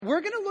we're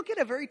going to look at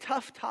a very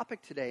tough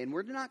topic today, and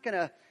we're not going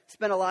to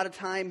spend a lot of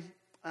time.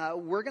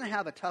 We're going to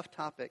have a tough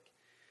topic.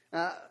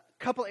 A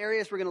couple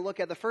areas we're going to look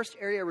at. The first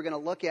area we're going to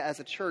look at as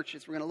a church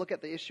is we're going to look at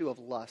the issue of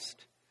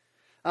lust.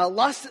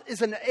 Lust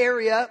is an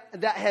area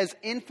that has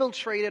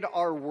infiltrated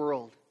our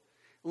world.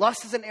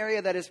 Lust is an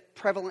area that is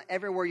prevalent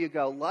everywhere you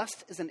go.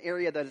 Lust is an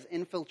area that has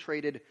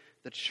infiltrated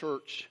the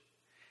church.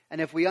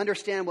 And if we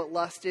understand what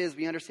lust is,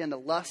 we understand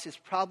that lust is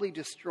probably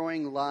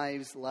destroying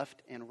lives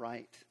left and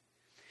right.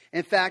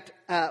 In fact,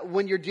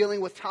 when you're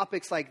dealing with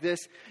topics like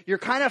this, you're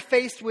kind of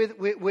faced with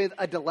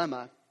a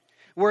dilemma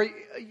where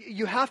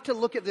you have to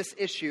look at this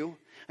issue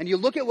and you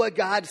look at what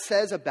God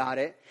says about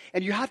it,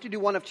 and you have to do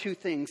one of two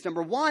things.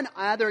 Number one,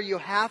 either you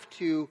have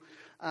to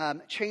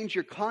change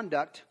your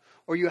conduct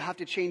or you have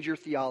to change your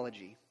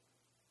theology.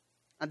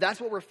 And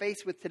that's what we're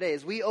faced with today.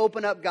 As we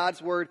open up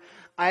God's Word,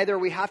 either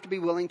we have to be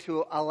willing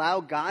to allow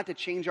God to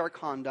change our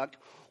conduct,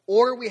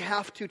 or we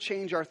have to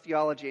change our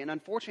theology. And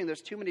unfortunately,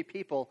 there's too many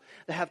people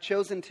that have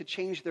chosen to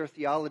change their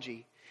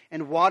theology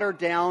and water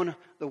down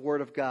the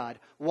Word of God,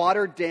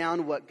 water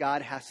down what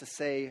God has to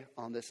say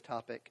on this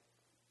topic.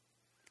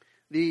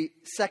 The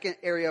second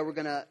area we're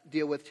going to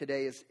deal with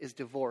today is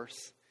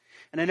divorce.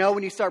 And I know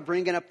when you start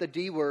bringing up the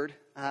D word,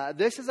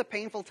 this is a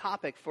painful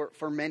topic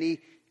for many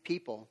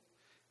people.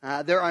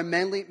 There are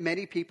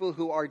many people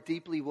who are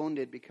deeply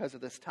wounded because of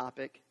this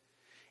topic.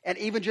 And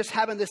even just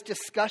having this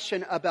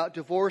discussion about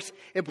divorce,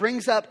 it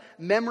brings up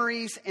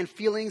memories and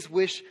feelings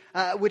which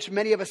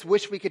many of us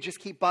wish we could just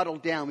keep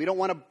bottled down. We don't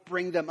want to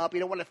bring them up. We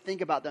don't want to think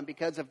about them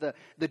because of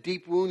the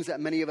deep wounds that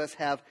many of us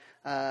have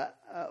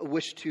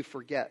wished to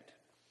forget.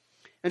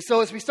 And so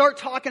as we start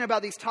talking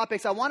about these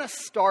topics, I want to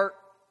start,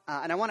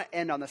 and I want to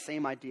end on the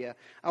same idea.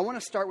 I want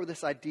to start with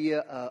this idea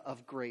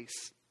of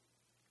grace.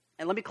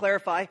 And let me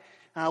clarify,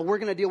 we're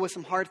going to deal with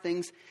some hard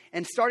things.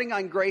 And starting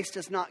on grace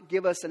does not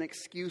give us an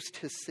excuse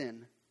to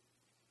sin.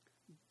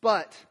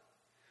 But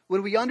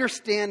when we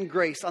understand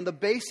grace on the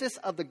basis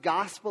of the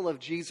gospel of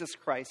Jesus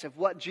Christ, of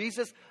what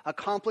Jesus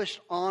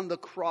accomplished on the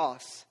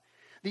cross,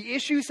 the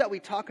issues that we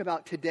talk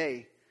about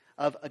today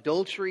of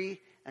adultery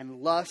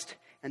and lust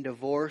and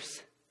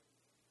divorce,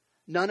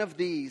 none of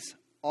these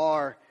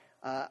are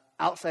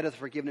outside of the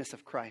forgiveness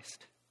of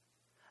Christ.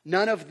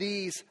 None of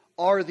these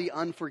are the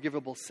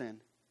unforgivable sin.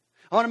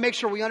 I want to make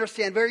sure we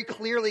understand very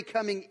clearly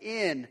coming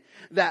in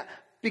that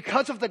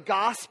because of the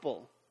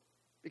gospel,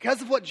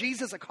 because of what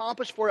Jesus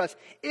accomplished for us,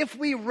 if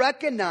we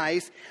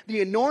recognize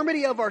the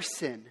enormity of our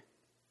sin,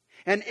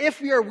 and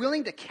if we are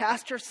willing to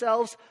cast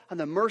ourselves on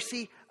the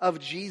mercy of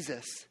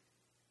Jesus,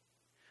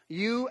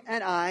 you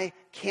and I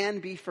can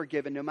be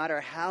forgiven no matter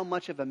how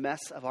much of a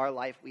mess of our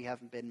life we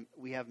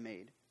have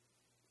made.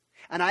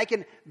 And I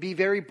can be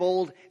very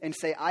bold and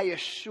say, I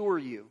assure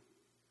you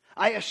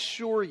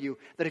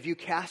that if you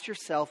cast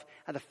yourself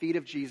at the feet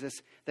of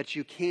Jesus, that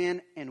you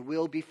can and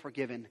will be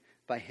forgiven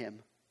by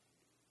Him.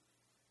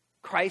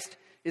 Christ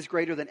is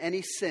greater than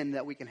any sin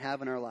that we can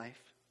have in our life.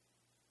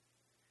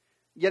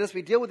 Yet as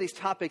we deal with these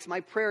topics, my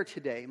prayer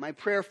today, my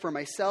prayer for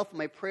myself,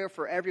 my prayer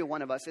for every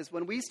one of us is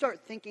when we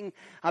start thinking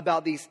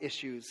about these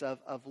issues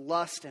of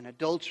lust and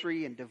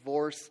adultery and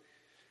divorce,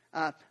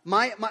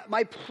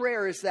 my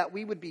prayer is that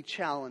we would be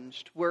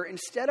challenged where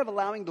instead of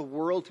allowing the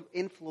world to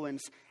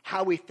influence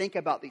how we think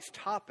about these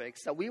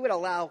topics, that we would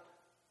allow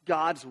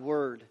God's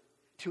Word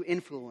to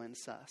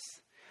influence us.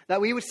 That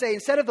we would say,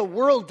 instead of the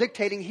world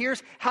dictating,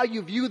 here's how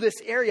you view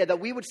this area, that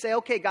we would say,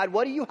 okay, God,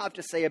 what do you have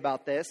to say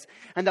about this?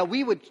 And that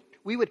we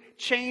would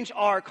change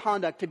our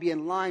conduct to be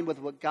in line with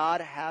what God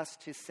has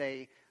to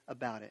say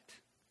about it.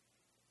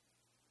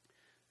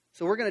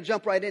 So we're going to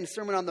jump right in,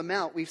 Sermon on the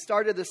Mount. We've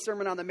started the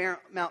Sermon on the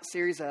Mount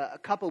series a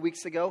couple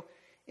weeks ago.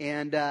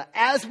 And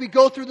as we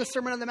go through the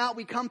Sermon on the Mount,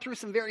 we come through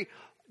some very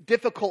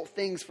difficult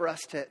things for us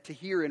to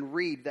hear and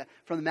read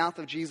from the mouth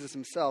of Jesus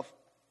Himself.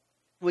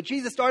 When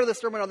Jesus started the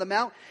Sermon on the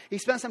Mount, He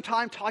spent some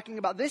time talking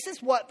about this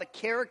is what the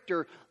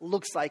character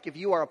looks like if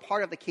you are a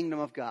part of the kingdom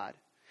of God.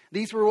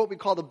 These were what we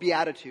call the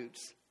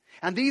Beatitudes.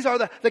 And these are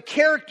the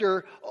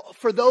character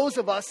for those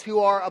of us who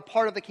are a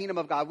part of the kingdom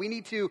of God. We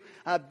need to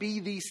be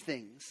these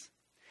things.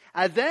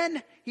 And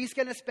then He's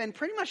going to spend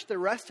pretty much the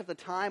rest of the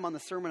time on the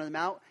Sermon on the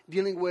Mount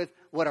dealing with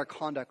what our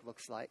conduct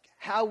looks like,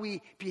 how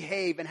we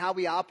behave and how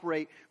we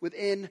operate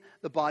within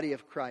the body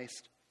of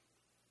Christ.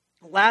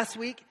 Last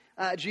week,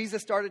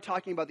 Jesus started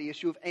talking about the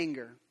issue of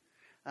anger.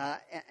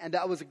 And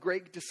that was a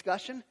great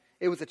discussion.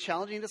 It was a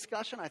challenging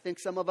discussion. I think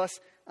some of us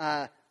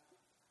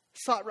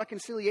sought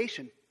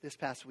reconciliation this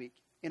past week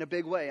in a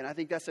big way. And I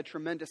think that's a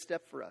tremendous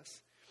step for us.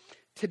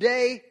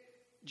 Today,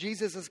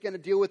 Jesus is going to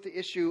deal with the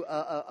issue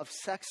of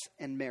sex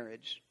and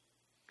marriage.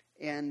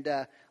 And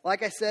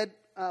like I said,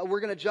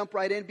 we're going to jump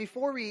right in.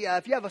 Before we,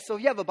 if you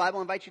have a Bible,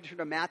 I invite you to turn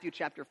to Matthew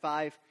chapter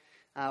 5.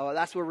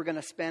 That's where we're going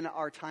to spend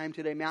our time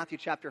today, Matthew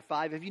chapter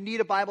 5. If you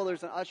need a Bible,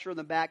 there's an usher in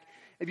the back.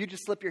 If you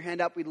just slip your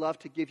hand up, we'd love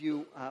to give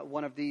you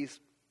one of these.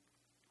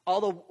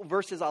 All the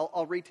verses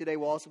I'll read today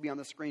will also be on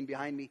the screen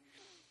behind me.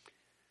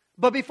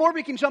 But before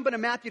we can jump into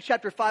Matthew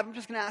chapter 5, I'm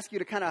just going to ask you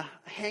to kind of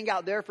hang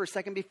out there for a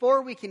second.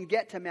 Before we can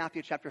get to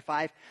Matthew chapter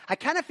 5, I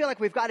kind of feel like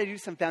we've got to do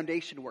some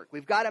foundation work.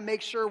 We've got to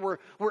make sure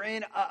we're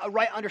in a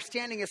right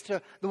understanding as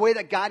to the way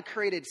that God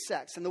created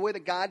sex and the way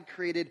that God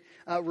created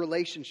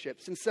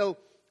relationships. And so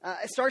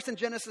it starts in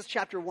Genesis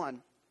chapter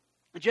 1.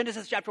 In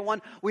Genesis chapter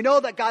 1, we know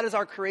that God is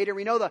our creator.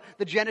 We know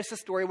the Genesis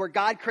story where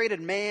God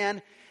created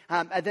man,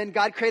 and then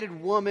God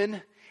created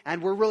woman,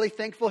 and we're really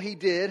thankful he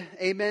did.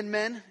 Amen,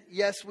 men?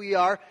 Yes, we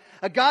are.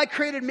 God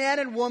created man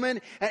and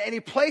woman, and he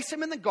placed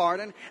them in the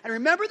garden. And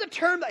remember the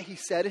term that he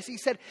said, is he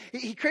said,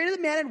 he created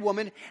the man and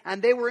woman,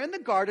 and they were in the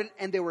garden,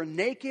 and they were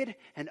naked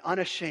and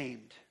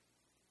unashamed.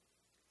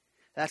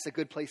 That's a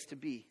good place to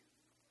be,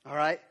 all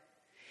right?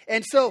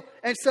 And so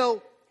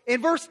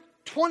in verse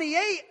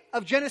 28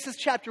 of Genesis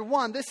chapter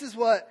 1, this is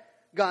what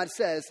God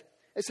says.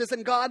 It says,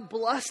 and God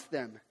blessed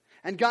them,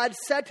 and God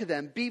said to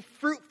them, be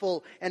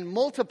fruitful and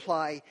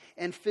multiply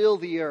and fill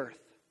the earth.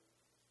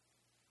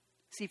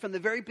 See, from the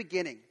very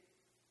beginning,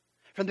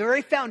 from the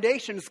very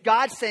foundations,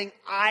 God's saying,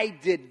 I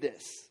did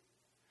this.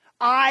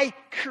 I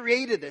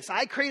created this.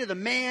 I created the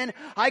man.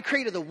 I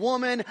created the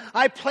woman.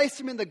 I placed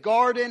them in the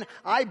garden.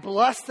 I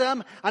blessed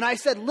them. And I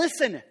said,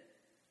 listen,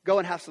 go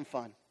and have some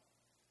fun.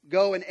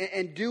 Go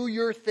and do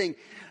your thing.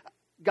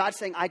 God's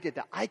saying, I did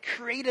that. I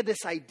created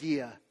this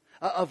idea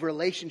of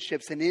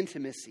relationships and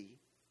intimacy.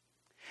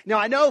 Now,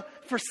 I know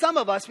for some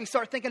of us, we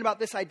start thinking about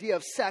this idea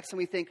of sex and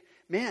we think,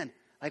 man,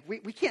 like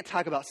we can't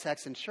talk about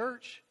sex in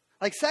church.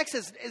 Like sex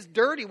is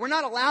dirty. We're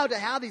not allowed to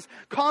have these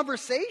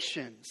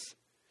conversations.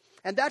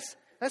 And that's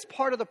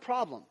part of the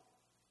problem.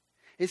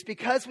 It's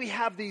because we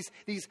have these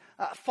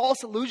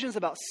false illusions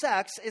about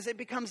sex, is it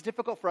becomes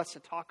difficult for us to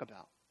talk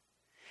about.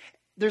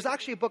 There's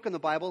actually a book in the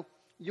Bible.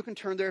 You can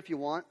turn there if you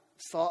want.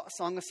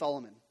 Song of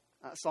Solomon.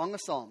 Song of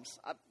Psalms.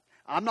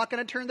 I'm not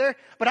going to turn there,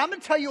 but I'm going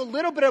to tell you a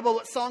little bit about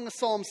what Song of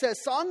Psalms says.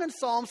 Song of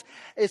Psalms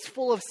is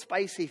full of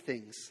spicy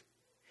things.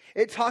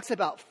 It talks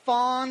about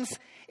fawns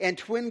and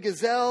twin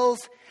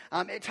gazelles.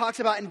 It talks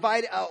about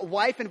a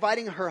wife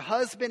inviting her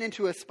husband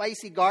into a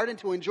spicy garden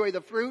to enjoy the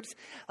fruits.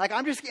 Like,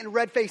 I'm just getting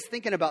red-faced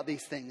thinking about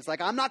these things.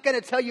 Like, I'm not going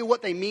to tell you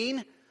what they mean.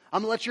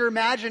 I'm going to let your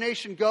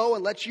imagination go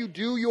and let you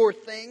do your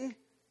thing.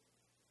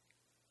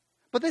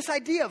 But this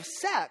idea of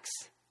sex,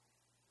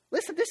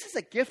 listen, this is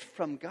a gift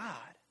from God.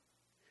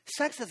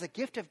 Sex is a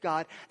gift of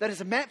God that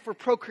is meant for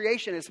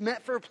procreation. It's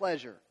meant for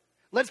pleasure.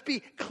 Let's be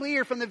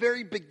clear from the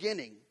very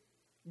beginning.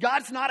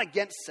 God's not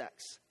against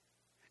sex.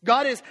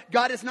 God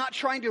is not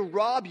trying to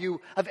rob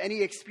you of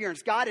any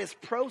experience. God is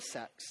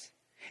pro-sex.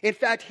 In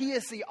fact, he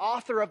is the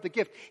author of the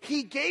gift.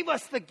 He gave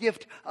us the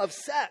gift of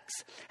sex,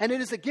 and it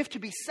is a gift to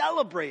be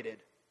celebrated.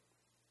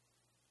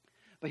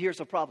 But here's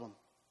the problem.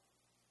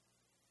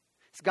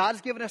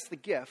 God's given us the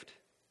gift,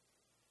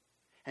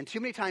 and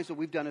too many times what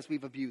we've done is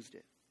we've abused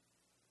it.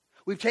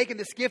 We've taken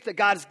this gift that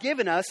God's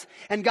given us,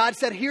 and God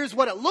said, here's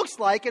what it looks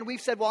like. And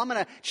we've said, well, I'm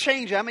going to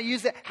change it. I'm going to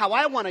use it how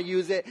I want to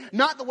use it,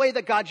 not the way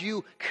that God,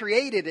 you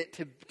created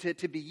it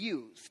to be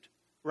used.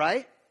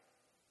 Right?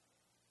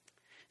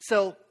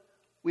 So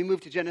we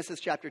move to Genesis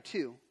chapter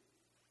 2.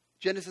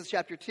 Genesis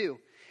chapter 2.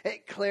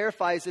 It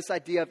clarifies this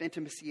idea of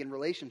intimacy and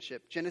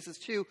relationship. Genesis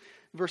 2,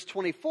 verse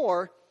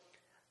 24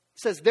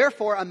 says,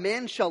 therefore, a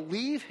man shall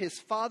leave his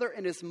father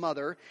and his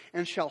mother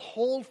and shall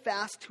hold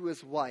fast to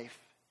his wife,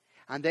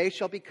 and they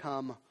shall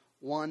become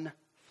one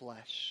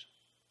flesh.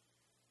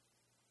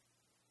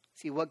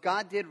 See, what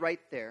God did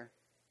right there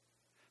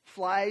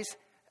flies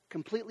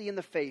completely in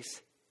the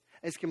face,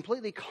 is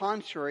completely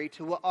contrary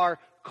to what our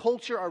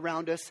culture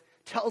around us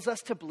tells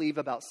us to believe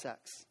about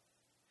sex.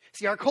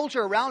 See, our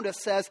culture around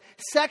us says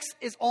sex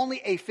is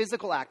only a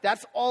physical act.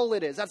 That's all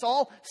it is. That's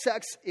all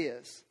sex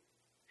is.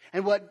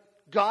 And what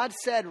God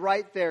said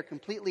right there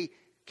completely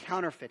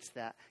counterfeits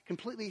that,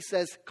 completely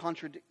says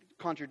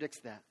contradicts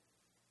that.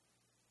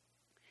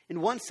 In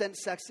one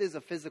sense, sex is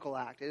a physical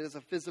act. It is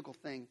a physical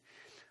thing.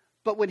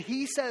 But when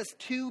he says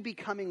two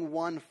becoming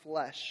one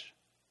flesh,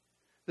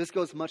 this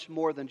goes much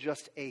more than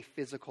just a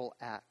physical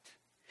act.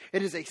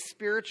 It is a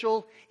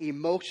spiritual,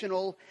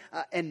 emotional,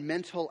 and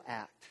mental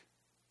act.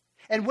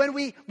 And when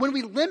we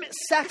limit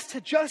sex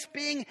to just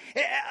being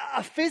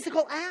a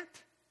physical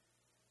act,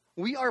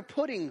 we are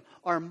putting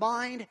our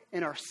mind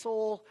and our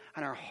soul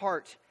and our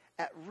heart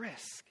at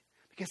risk.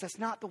 Because that's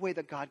not the way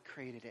that God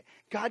created it.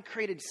 God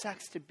created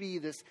sex to be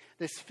this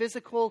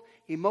physical,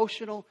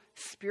 emotional,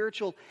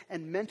 spiritual,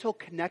 and mental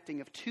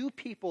connecting of two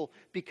people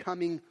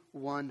becoming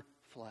one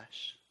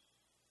flesh.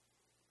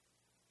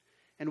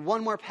 And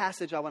one more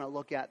passage I want to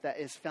look at that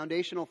is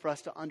foundational for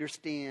us to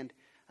understand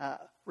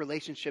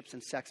relationships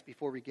and sex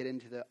before we get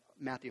into the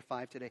Matthew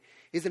 5 today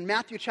is in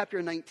Matthew chapter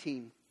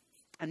 19.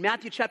 In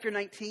Matthew chapter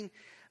 19,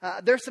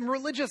 there's some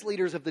religious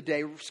leaders of the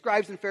day,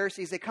 scribes and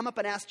Pharisees. They come up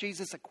and ask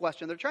Jesus a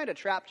question. They're trying to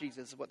trap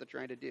Jesus is what they're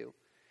trying to do.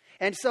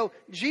 And so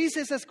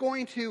Jesus is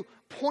going to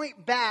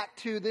point back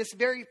to this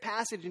very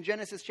passage in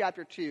Genesis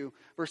chapter 2,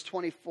 verse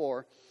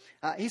 24.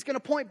 He's going to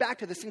point back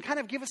to this and kind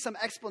of give us some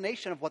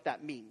explanation of what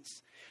that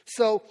means.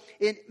 So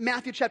in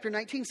Matthew chapter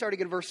 19, starting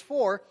in verse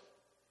 4,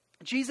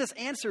 Jesus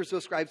answers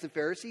those scribes and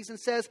Pharisees and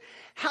says,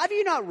 have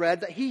you not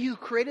read that he who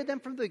created them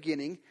from the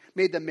beginning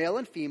made them male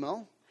and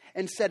female,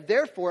 and said,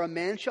 therefore a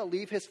man shall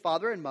leave his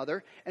father and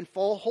mother and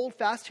hold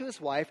fast to his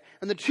wife,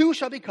 and the two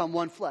shall become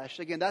one flesh.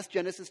 Again, that's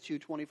Genesis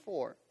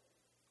 2:24.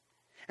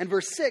 And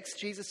verse 6,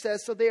 Jesus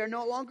says, so they are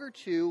no longer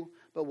two,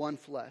 but one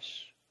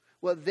flesh.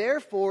 What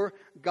therefore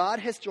God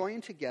has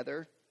joined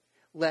together,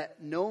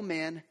 let no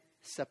man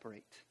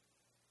separate.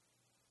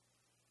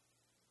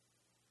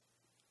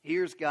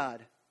 Here's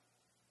God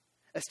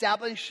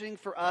establishing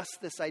for us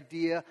this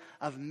idea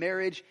of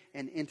marriage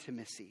and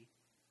intimacy.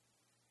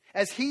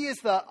 As he is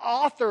the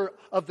author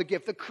of the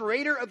gift, the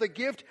creator of the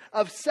gift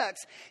of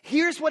sex,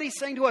 here's what he's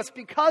saying to us.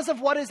 Because of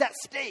what is at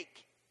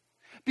stake,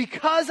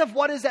 because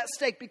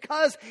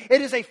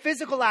it is a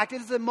physical act,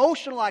 it is an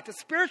emotional act, a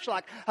spiritual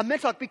act, a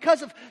mental act,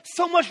 because of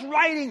so much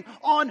writing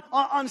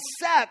on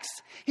sex,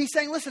 he's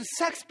saying, listen,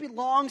 sex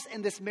belongs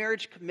in this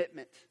marriage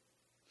commitment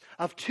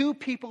of two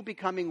people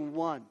becoming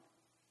one,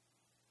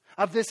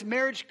 of this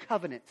marriage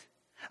covenant,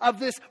 of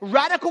this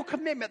radical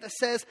commitment that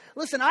says,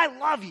 listen, I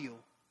love you.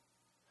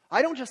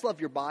 I don't just love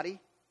your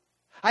body.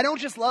 I don't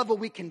just love what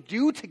we can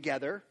do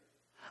together.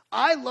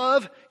 I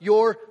love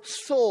your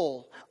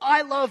soul.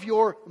 I love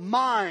your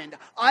mind.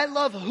 I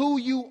love who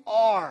you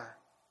are.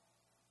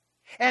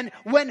 And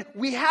when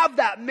we have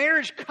that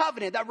marriage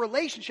covenant, that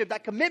relationship,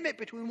 that commitment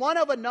between one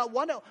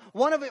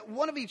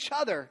of each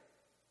other,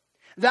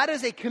 that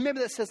is a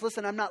commitment that says,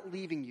 listen, I'm not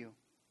leaving you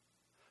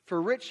for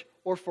rich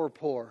or for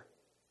poor,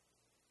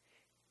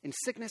 in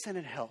sickness and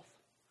in health,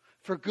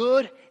 for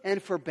good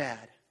and for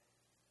bad.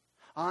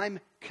 I'm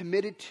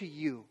committed to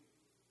you,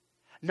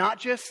 not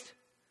just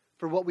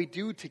for what we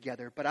do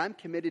together, but I'm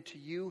committed to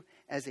you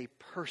as a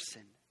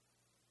person.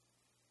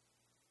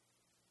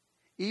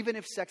 Even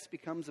if sex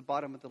becomes the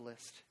bottom of the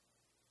list,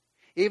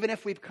 even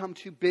if we've become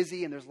too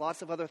busy and there's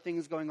lots of other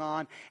things going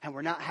on and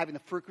we're not having the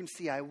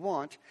frequency I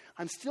want,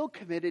 I'm still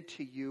committed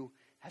to you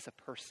as a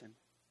person,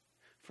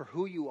 for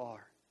who you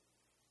are.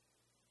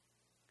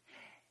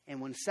 And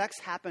when sex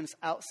happens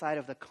outside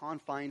of the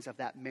confines of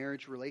that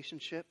marriage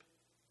relationship,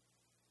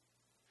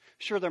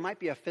 sure, there might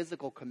be a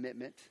physical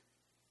commitment,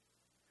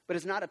 but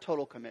it's not a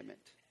total commitment.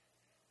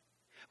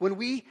 When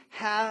we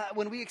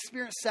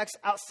experience sex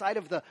outside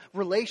of the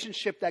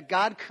relationship that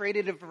God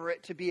created for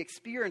it to be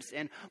experienced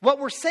in, what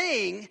we're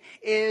saying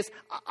is,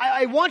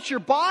 I want your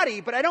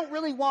body, but I don't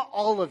really want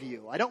all of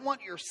you. I don't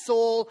want your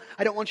soul.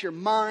 I don't want your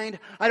mind.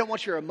 I don't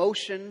want your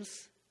emotions.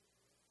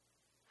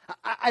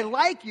 I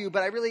like you,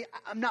 but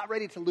I'm not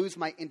ready to lose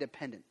my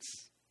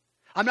independence.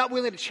 I'm not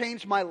willing to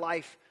change my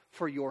life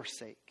for your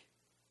sake.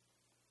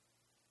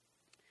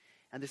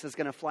 And this is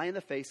going to fly in the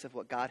face of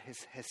what God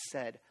has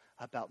said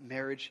about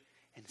marriage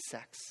and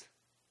sex.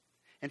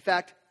 In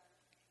fact,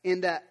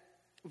 in that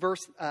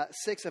verse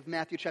 6 of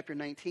Matthew chapter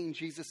 19,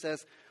 Jesus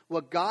says,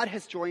 what God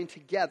has joined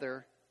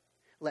together,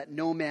 let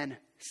no man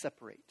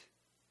separate.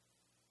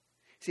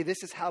 See,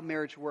 this is how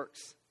marriage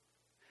works.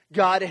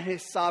 God in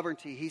his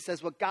sovereignty, he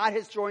says, what God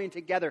has joined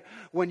together,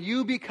 when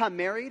you become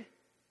married,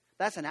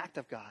 that's an act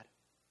of God.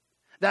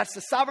 That's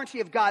the sovereignty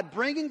of God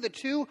bringing the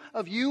two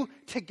of you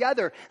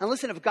together. And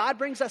listen, if God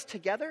brings us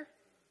together,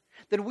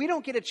 then we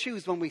don't get to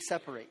choose when we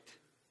separate.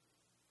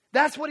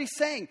 That's what he's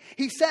saying.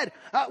 He said,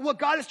 what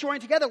God has joined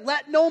together,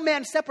 let no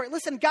man separate.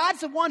 Listen, God's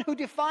the one who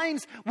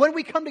defines when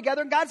we come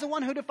together, and God's the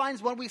one who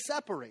defines when we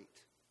separate.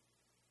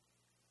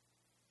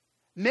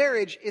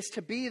 Marriage is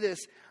to be this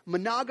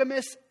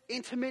monogamous,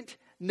 intimate,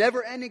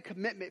 never-ending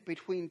commitment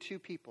between two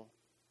people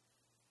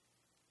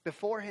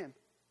before him.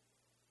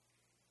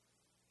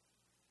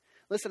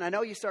 Listen, I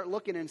know you start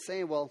looking and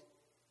saying, well,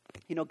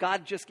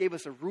 God just gave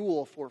us a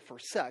rule for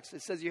sex.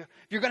 It says if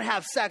you're going to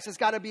have sex, it's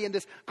got to be in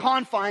this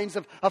confines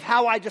of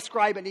how I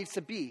describe it needs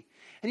to be.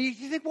 And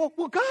you think, well,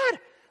 God,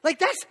 like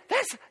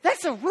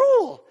that's a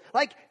rule.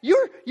 Like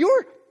you're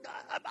going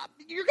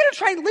to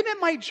try and limit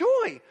my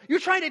joy. You're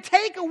trying to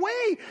take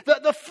away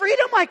the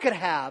freedom I could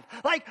have.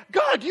 Like,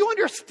 God, do you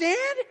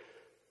understand?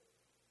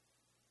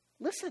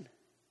 Listen,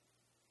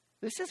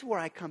 this is where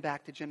I come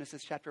back to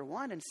Genesis chapter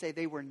 1 and say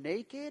they were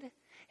naked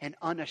and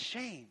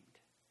unashamed.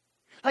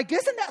 Like,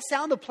 doesn't that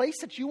sound the place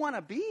that you want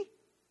to be?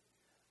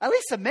 At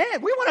least a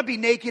man, we want to be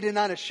naked and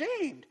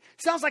unashamed.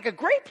 Sounds like a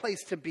great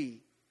place to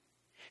be.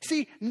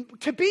 See,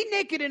 to be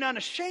naked and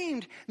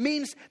unashamed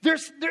means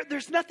there's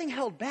nothing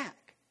held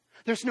back.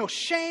 There's no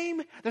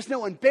shame. There's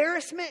no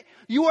embarrassment.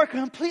 You are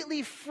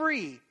completely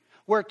free,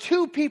 where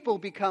two people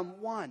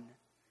become one.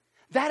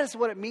 That is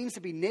what it means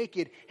to be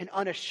naked and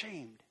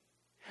unashamed.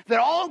 That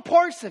all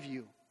parts of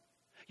you,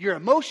 your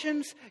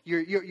emotions,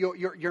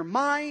 your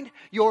mind,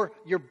 your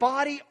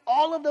body,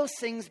 all of those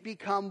things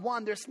become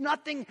one. There's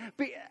nothing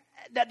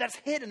that's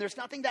hidden. There's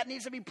nothing that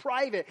needs to be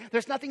private.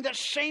 There's nothing that's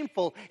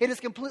shameful. It is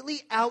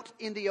completely out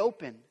in the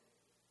open.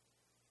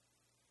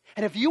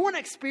 And if you want to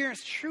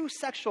experience true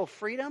sexual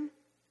freedom,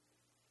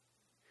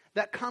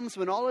 that comes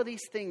when all of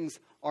these things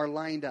are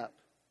lined up.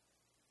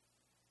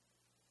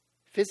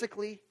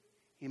 Physically,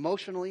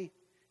 emotionally,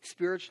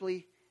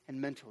 spiritually,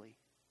 and mentally.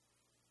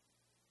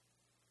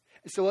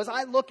 And so as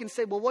I look and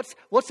say, well,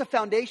 what's the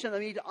foundation that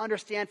I need to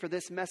understand for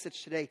this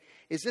message today,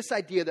 is this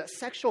idea that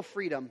sexual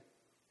freedom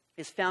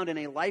is found in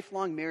a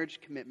lifelong marriage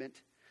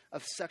commitment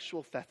of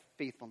sexual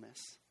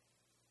faithfulness.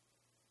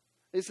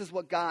 This is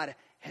what God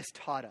has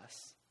taught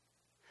us.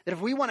 That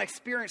if we want to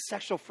experience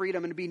sexual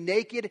freedom and to be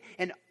naked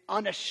and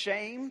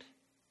unashamed,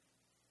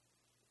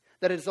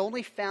 that it is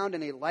only found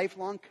in a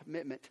lifelong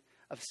commitment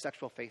of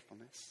sexual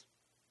faithfulness.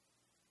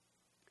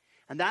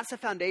 And that's the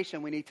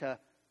foundation we need to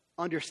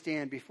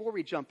understand before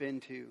we jump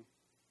into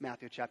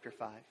Matthew chapter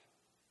 5.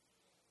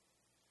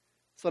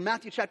 So in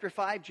Matthew chapter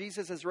 5,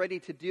 Jesus is ready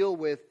to deal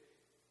with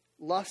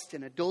lust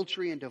and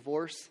adultery and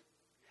divorce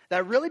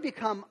that really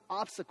become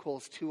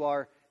obstacles to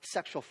our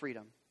sexual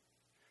freedom,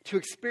 to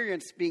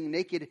experience being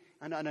naked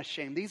and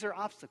unashamed. These are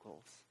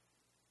obstacles.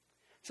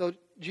 So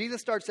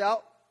Jesus starts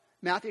out,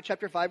 Matthew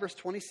chapter 5, verse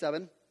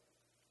 27,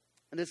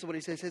 and this is what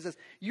he says. He says,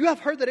 "You have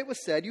heard that it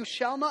was said, 'You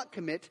shall not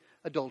commit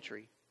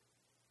adultery.'"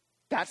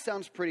 That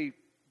sounds pretty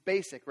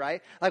basic,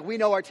 right? Like we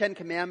know our 10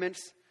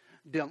 commandments: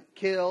 don't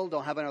kill,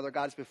 don't have another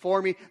gods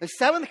before me. The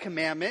 7th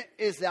commandment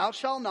is, "Thou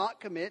shalt not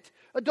commit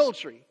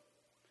adultery."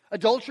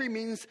 Adultery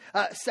means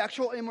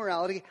sexual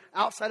immorality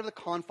outside of the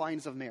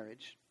confines of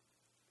marriage.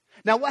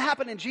 Now, what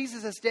happened in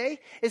Jesus' day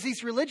is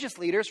these religious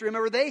leaders,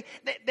 remember,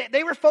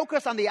 they were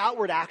focused on the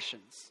outward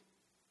actions.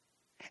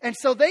 And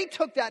so they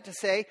took that to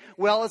say,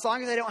 well, as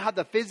long as I don't have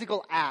the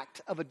physical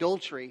act of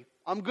adultery,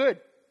 I'm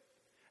good.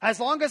 As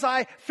long as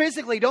I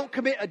physically don't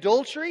commit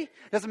adultery,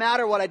 doesn't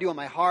matter what I do in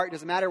my heart,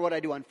 doesn't matter what I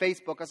do on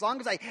Facebook, as long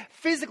as I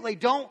physically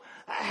don't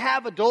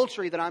have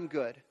adultery, then I'm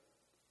good.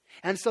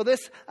 And so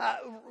this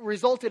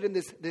resulted in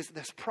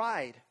this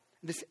pride,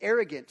 this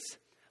arrogance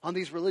on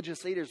these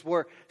religious leaders,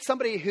 where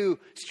somebody who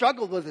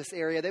struggled with this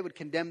area, they would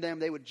condemn them,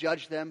 they would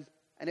judge them,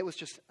 and it was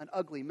just an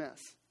ugly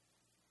mess.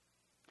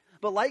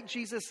 But like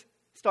Jesus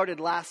started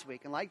last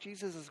week, and like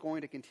Jesus is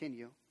going to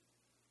continue,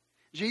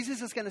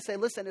 Jesus is going to say,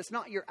 listen, it's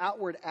not your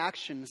outward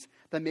actions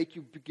that make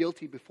you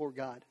guilty before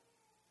God.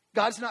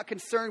 God's not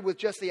concerned with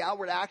just the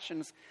outward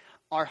actions.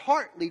 Our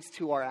heart leads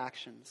to our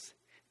actions.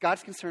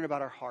 God's concerned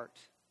about our heart.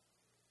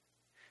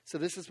 So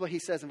this is what he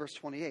says in verse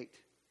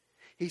 28.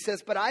 He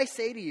says, "But I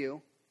say to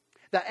you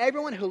that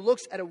everyone who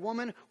looks at a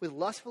woman with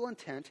lustful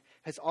intent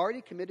has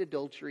already committed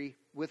adultery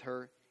with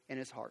her in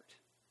his heart."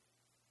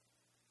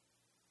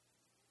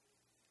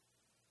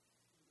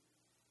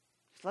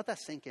 Just let that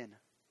sink in.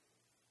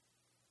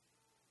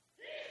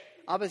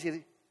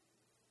 Obviously,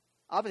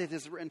 this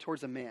is written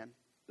towards a man,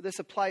 but this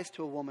applies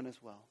to a woman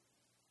as well.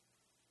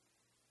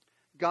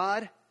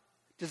 God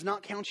does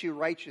not count you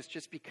righteous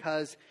just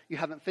because you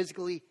haven't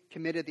physically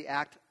committed the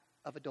act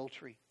of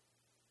adultery.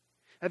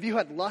 If you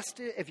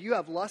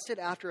have lusted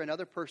after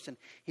another person,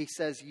 he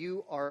says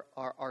you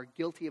are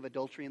guilty of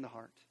adultery in the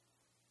heart.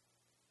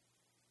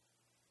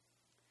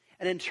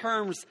 And in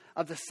terms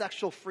of the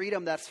sexual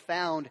freedom that's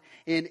found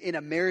in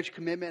a marriage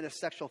commitment of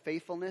sexual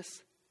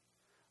faithfulness,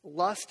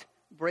 lust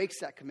breaks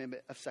that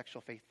commitment of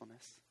sexual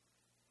faithfulness.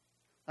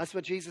 That's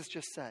what Jesus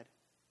just said.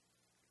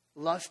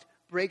 Lust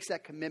breaks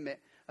that commitment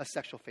of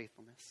sexual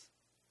faithfulness.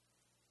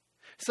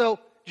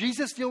 So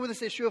Jesus dealt with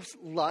this issue of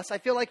lust. I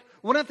feel like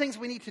one of the things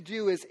we need to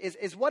do is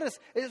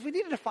we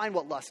need to define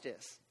what lust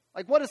is.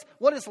 Like what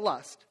is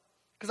lust?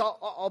 Because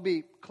I'll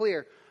be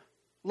clear.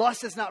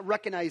 Lust is not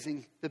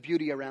recognizing the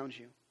beauty around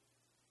you.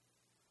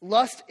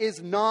 Lust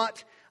is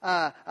not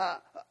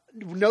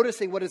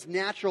noticing what is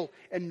natural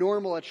and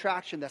normal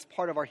attraction that's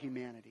part of our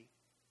humanity.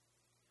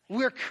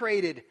 We're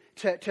created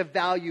to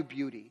value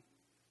beauty.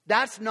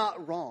 That's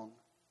not wrong.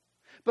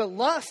 But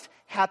lust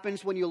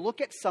happens when you look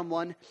at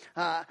someone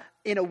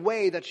in a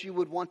way that you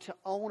would want to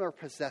own or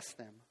possess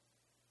them.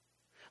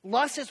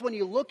 Lust is when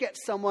you look at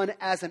someone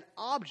as an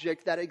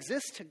object that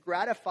exists to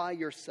gratify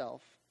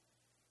yourself.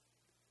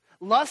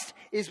 Lust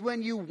is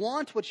when you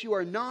want what you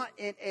are not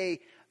in a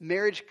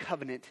marriage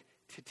covenant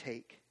to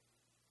take.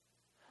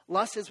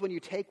 Lust is when you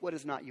take what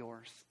is not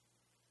yours.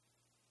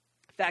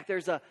 In fact,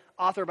 there's an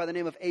author by the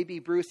name of A.B.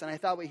 Bruce, and I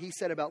thought what he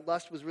said about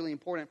lust was really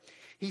important.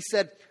 He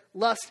said,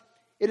 lust,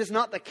 it is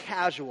not the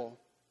casual,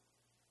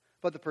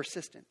 but the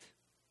persistent.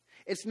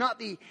 It's not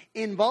the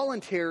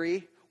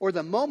involuntary or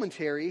the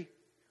momentary,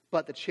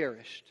 but the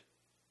cherished.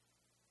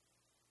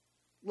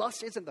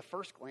 Lust isn't the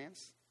first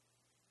glance.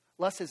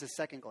 Lust is a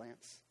second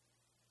glance.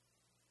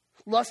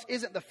 Lust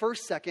isn't the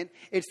first second,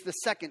 it's the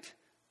second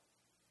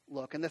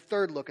look, and the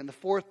third look, and the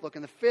fourth look,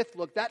 and the fifth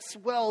look. That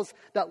swells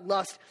that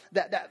lust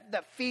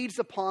that feeds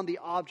upon the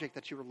object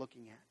that you were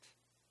looking at.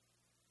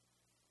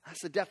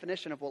 That's the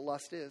definition of what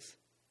lust is.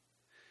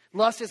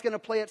 Lust is going to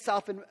play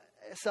itself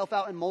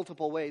out in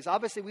multiple ways.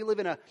 Obviously, we live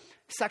in a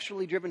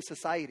sexually driven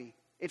society.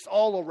 It's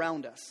all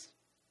around us,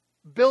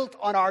 built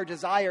on our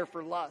desire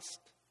for lust.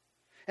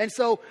 And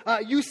so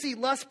you see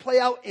lust play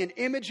out in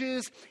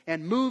images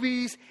and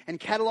movies and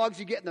catalogs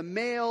you get in the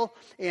mail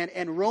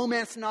and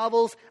romance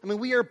novels. I mean,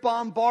 we are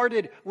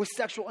bombarded with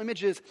sexual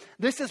images.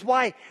 This is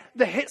why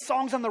the hit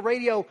songs on the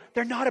radio,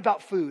 they're not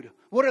about food.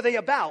 What are they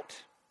about?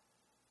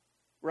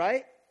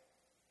 Right?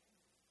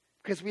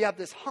 Because we have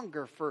this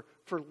hunger for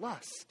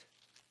lust.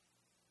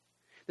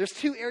 There's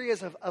two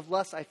areas of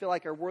lust I feel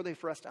like are worthy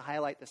for us to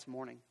highlight this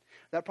morning.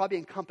 That probably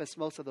encompass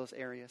most of those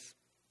areas.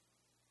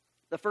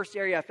 The first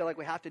area I feel like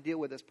we have to deal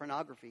with is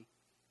pornography.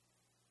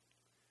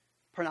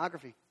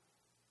 Pornography.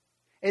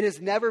 It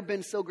has never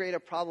been so great a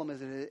problem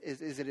as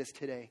it is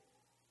today.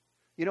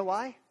 You know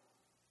why?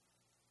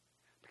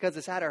 Because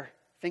it's at our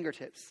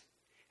fingertips.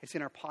 It's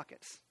in our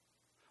pockets,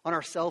 on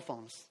our cell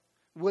phones,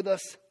 with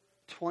us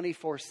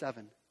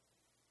 24/7.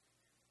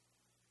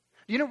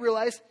 Do you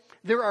realize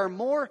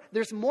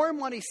there's more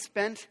money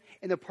spent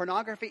in the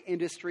pornography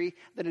industry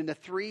than in the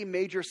three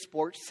major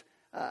sports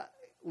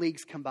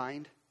leagues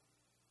combined?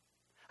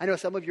 I know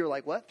some of you are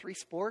like, what? 3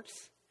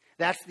 sports?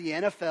 That's the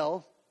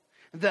NFL,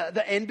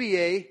 the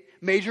NBA,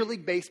 Major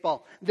League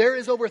Baseball. There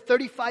is over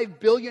 $35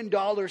 billion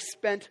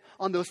spent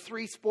on those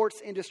 3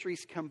 sports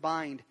industries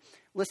combined.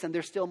 Listen,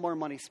 there's still more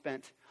money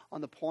spent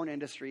on the porn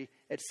industry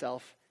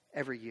itself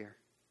every year.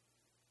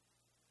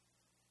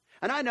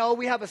 And I know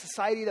we have a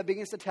society that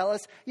begins to tell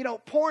us,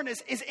 porn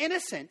is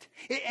innocent.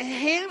 It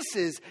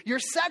enhances your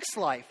sex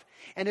life.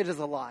 And it is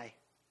a lie.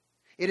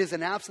 It is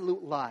an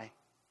absolute lie.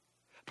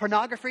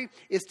 Pornography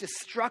is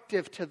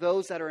destructive to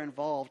those that are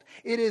involved.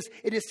 It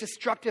is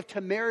destructive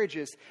to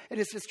marriages. It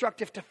is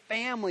destructive to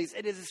families.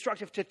 It is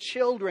destructive to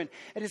children.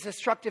 It is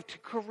destructive to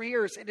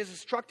careers. It is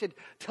destructive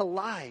to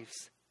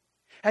lives.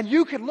 And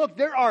you can look,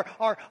 there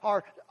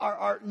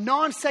are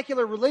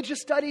non-secular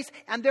religious studies,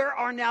 and there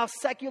are now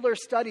secular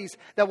studies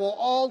that will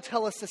all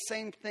tell us the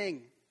same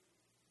thing.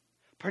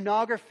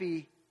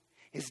 Pornography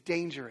is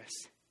dangerous.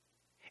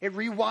 It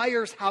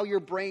rewires how your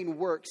brain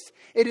works.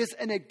 It is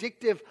an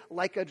addictive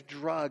like a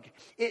drug.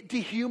 It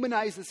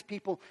dehumanizes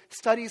people.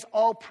 Studies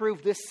all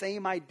prove this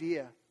same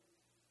idea.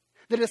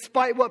 That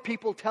despite what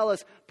people tell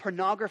us,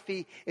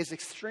 pornography is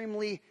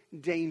extremely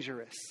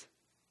dangerous.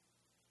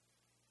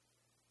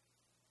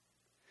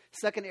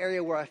 Second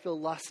area where I feel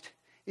lust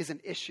is an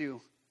issue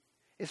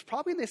is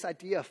probably this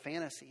idea of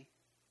fantasy.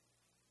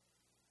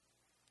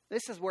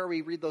 This is where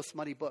we read those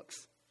smutty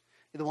books.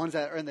 The ones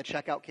that are in the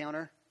checkout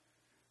counter.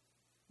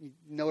 You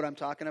know what I'm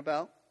talking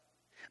about?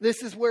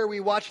 This is where we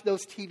watch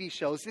those TV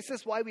shows. This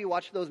is why we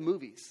watch those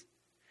movies.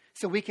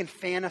 So we can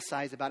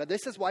fantasize about it.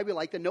 This is why we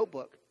like The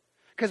Notebook.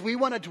 Because we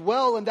want to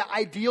dwell in the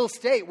ideal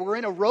state. We're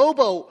in a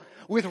rowboat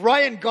with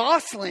Ryan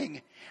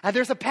Gosling. And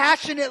there's a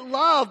passionate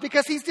love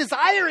because he's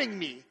desiring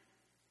me.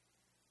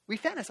 We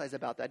fantasize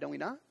about that, don't we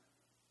not?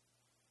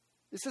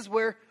 This is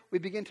where we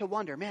begin to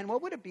wonder, man,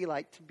 what would it be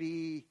like to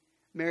be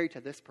married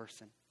to this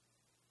person?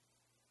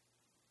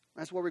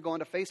 That's where we're going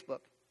to Facebook.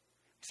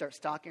 We start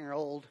stalking our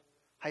old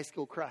high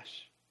school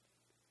crush.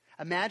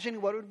 Imagine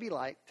what it would be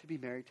like to be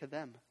married to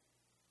them.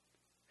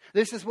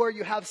 This is where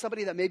you have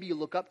somebody that maybe you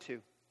look up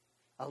to.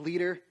 A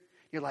leader.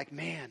 You're like,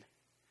 man,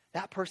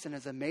 that person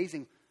is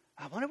amazing.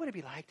 I wonder what it'd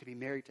be like to be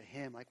married to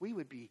him. Like, we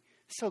would be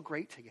so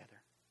great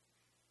together.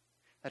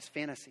 That's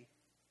fantasy.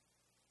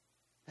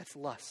 That's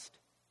lust.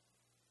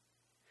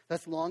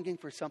 That's longing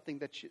for something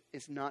that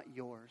is not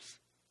yours.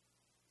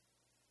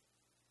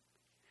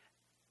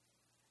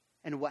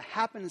 And what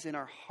happens in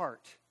our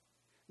heart,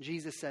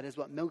 Jesus said, is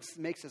what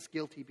makes us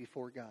guilty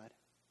before God.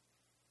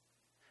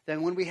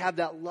 Then when we have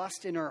that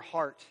lust in our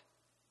heart,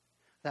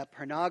 that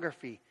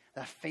pornography,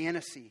 that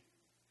fantasy,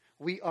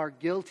 we are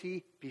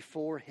guilty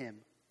before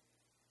Him.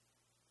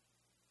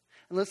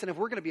 And listen, if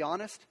we're going to be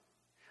honest,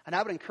 and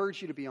I would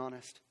encourage you to be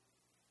honest,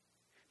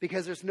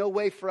 because there's no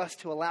way for us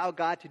to allow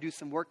God to do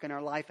some work in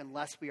our life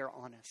unless we are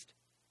honest.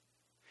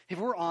 If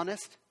we're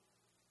honest,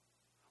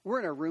 we're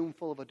in a room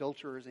full of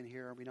adulterers in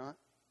here, are we not?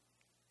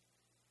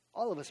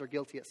 All of us are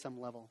guilty at some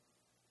level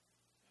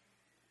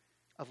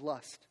of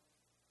lust.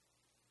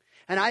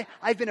 And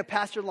I've been a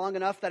pastor long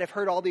enough that I've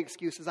heard all the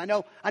excuses. I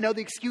know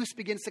the excuse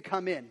begins to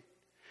come in.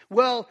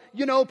 Well,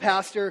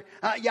 pastor,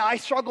 I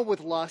struggle with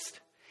lust.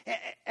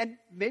 And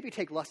maybe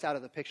take lust out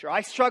of the picture.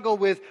 I struggle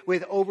with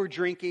over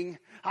drinking.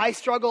 I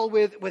struggle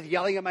with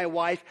yelling at my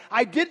wife.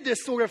 I did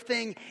this sort of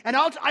thing, and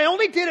I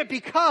only did it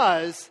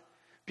because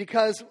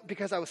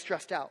I was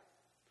stressed out.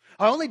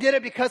 I only did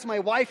it because my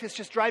wife is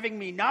just driving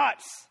me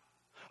nuts.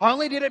 I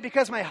only did it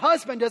because my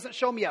husband doesn't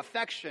show me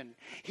affection.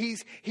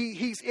 He's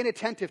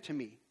inattentive to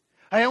me.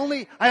 I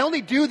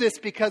only do this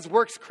because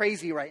work's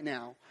crazy right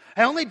now.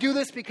 I only do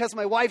this because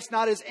my wife's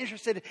not as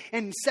interested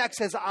in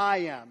sex as I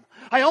am.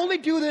 I only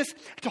do this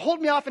to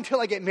hold me off until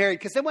I get married,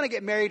 because then when I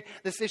get married,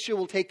 this issue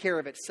will take care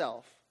of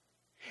itself.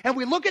 And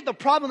we look at the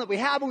problem that we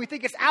have and we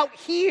think it's out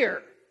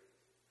here.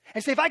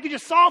 And say, if I could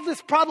just solve this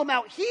problem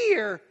out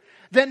here,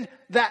 then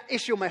that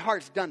issue in my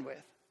heart's done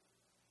with.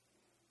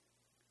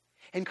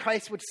 And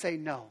Christ would say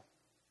no.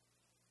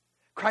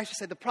 Christ would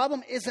say the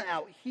problem isn't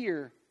out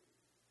here.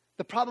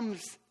 The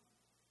problem's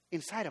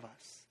inside of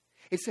us.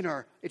 It's in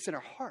our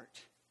heart.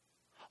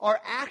 Our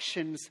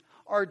actions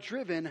are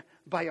driven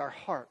by our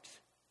heart.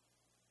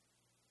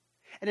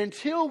 And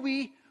until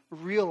we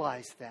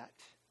realize that,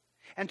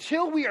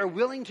 until we are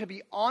willing to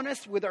be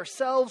honest with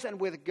ourselves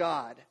and with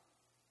God,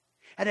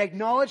 and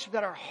acknowledge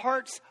that our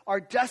hearts are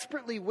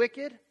desperately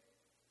wicked,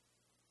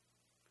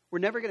 we're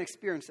never going to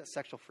experience that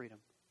sexual freedom.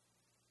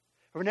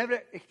 We're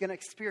never going to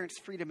experience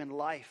freedom in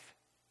life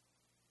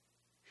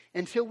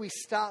until we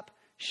stop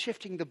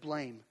shifting the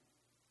blame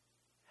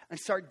and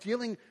start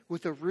dealing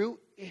with the root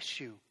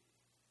issue,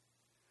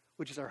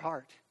 which is our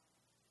heart.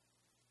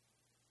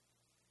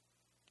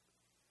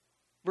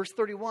 Verse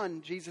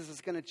 31, Jesus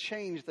is going to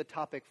change the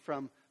topic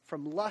from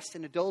lust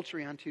and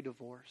adultery onto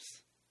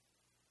divorce.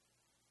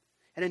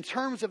 And in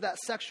terms of that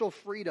sexual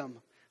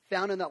freedom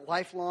found in that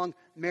lifelong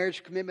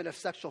marriage commitment of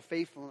sexual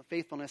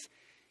faithfulness,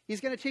 he's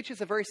going to teach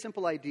us a very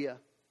simple idea,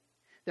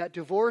 that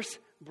divorce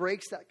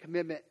breaks that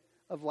commitment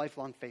of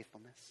lifelong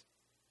faithfulness.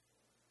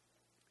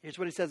 Here's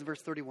what he says in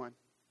verse 31.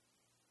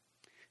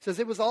 It says,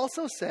 "It was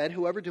also said,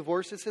 whoever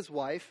divorces his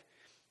wife,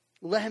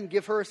 let him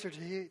give her a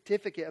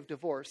certificate of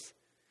divorce.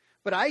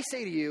 But I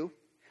say to you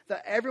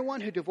that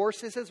everyone who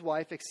divorces his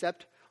wife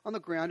except on the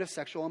ground of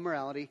sexual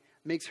immorality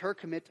makes her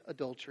commit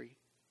adultery.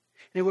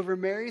 And whoever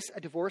marries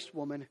a divorced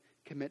woman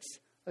commits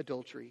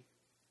adultery."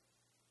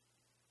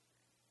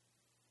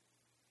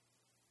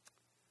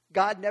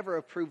 God never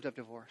approved of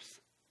divorce.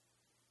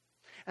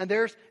 And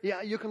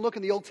you can look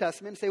in the Old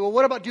Testament and say, well,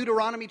 what about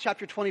Deuteronomy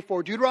chapter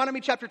 24?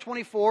 Deuteronomy chapter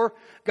 24,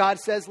 God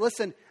says,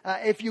 listen,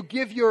 if you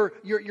give your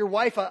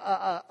wife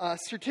a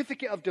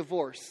certificate of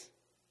divorce,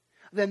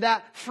 then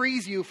that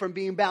frees you from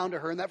being bound to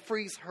her, and that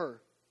frees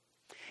her.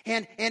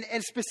 And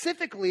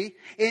specifically,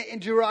 in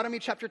Deuteronomy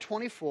chapter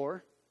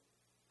 24,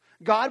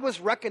 God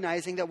was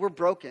recognizing that we're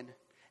broken,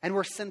 and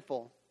we're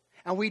sinful,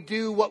 and we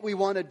do what we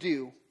want to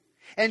do.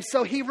 And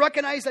so he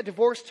recognized that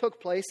divorce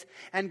took place,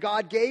 and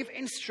God gave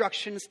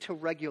instructions to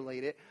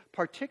regulate it,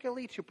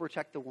 particularly to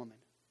protect the woman,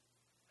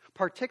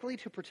 particularly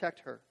to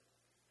protect her.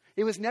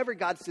 It was never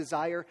God's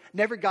desire,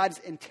 never God's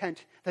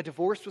intent that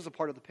divorce was a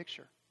part of the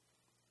picture.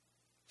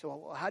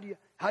 So how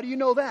do you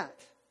know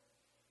that?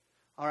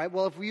 All right,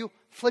 well, if you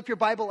flip your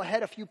Bible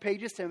ahead a few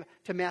pages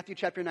to Matthew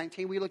chapter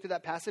 19, we looked at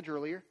that passage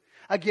earlier.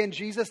 Again,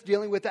 Jesus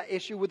dealing with that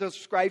issue with those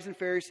scribes and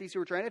Pharisees who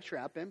were trying to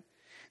trap him.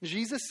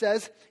 Jesus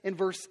says in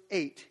verse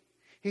 8,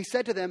 he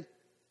said to them,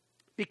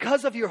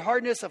 "Because of your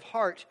hardness of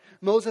heart,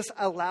 Moses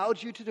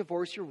allowed you to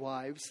divorce your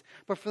wives,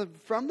 but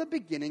from the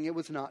beginning it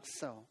was not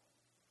so."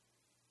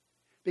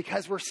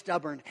 Because we're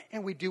stubborn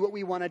and we do what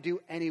we want to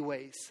do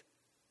anyways.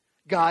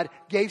 God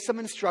gave some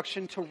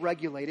instruction to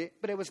regulate it,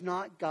 but it was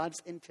not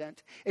God's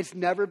intent. It's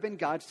never been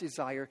God's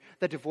desire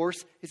that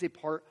divorce is a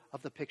part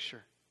of the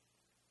picture.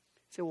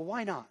 You say, well,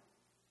 why not?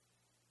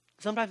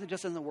 Sometimes it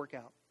just doesn't work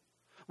out.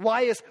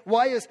 Why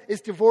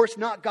is divorce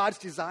not God's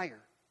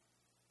desire?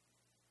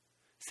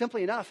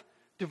 Simply enough,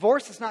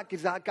 divorce is not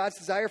God's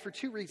desire for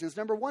two reasons.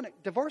 Number one,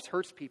 divorce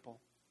hurts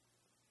people.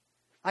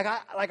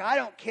 I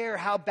don't care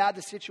how bad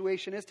the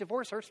situation is,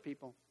 divorce hurts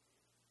people.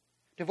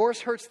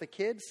 Divorce hurts the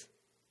kids.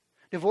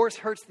 Divorce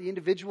hurts the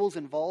individuals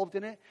involved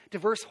in it.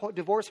 Divorce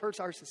hurts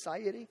our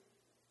society.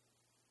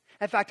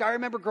 In fact, I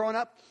remember growing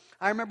up,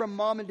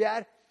 mom and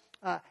dad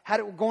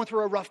going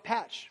through a rough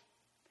patch.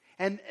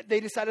 And they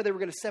decided they were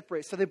going to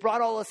separate. So they brought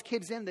all us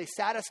kids in. They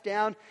sat us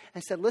down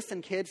and said,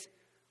 "Listen, kids,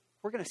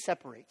 we're going to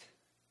separate."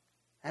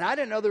 And I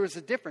didn't know there was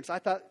a difference. I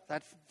thought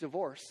that's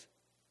divorce.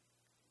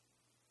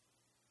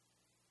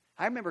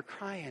 I remember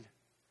crying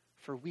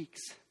for weeks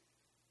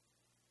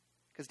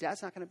because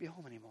Dad's not going to be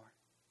home anymore.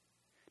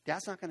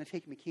 Dad's not going to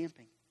take me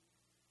camping.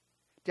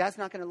 Dad's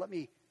not going to let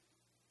me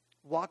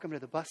walk him to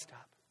the bus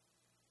stop.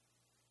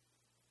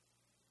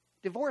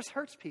 Divorce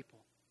hurts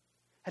people.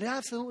 It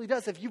absolutely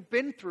does. If you've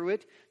been through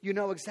it, you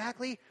know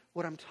exactly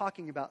what I'm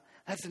talking about.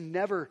 That's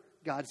never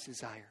God's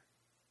desire.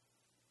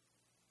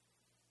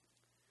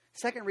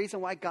 Second reason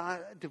why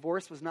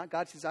divorce was not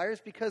God's desire is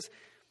because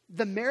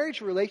the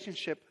marriage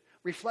relationship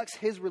reflects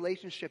his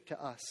relationship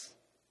to us.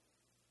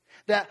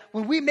 That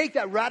when we make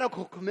that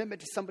radical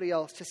commitment to somebody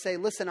else to say,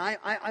 "Listen,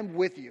 I'm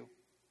with you.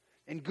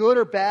 In good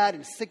or bad,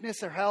 in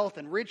sickness or health,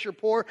 in rich or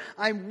poor,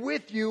 I'm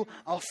with you.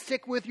 I'll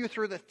stick with you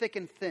through the thick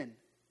and thin."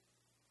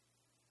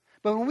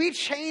 But when we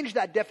change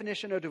that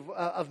definition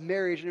of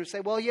marriage and we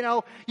say, well,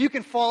 you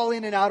can fall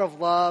in and out of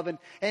love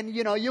and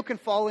you can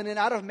fall in and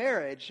out of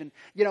marriage. And,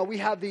 we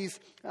have these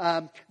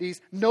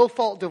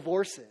no-fault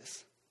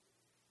divorces.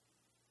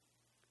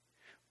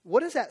 What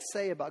does that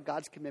say about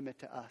God's commitment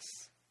to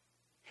us?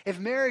 If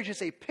marriage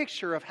is a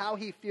picture of how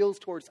he feels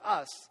towards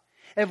us,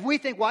 if we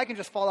think, well, I can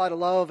just fall out of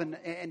love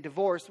and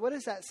divorce, what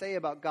does that say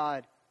about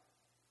God?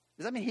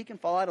 Does that mean he can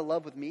fall out of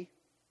love with me?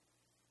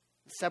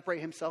 Separate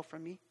himself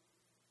from me?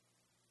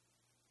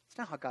 It's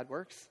not how God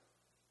works.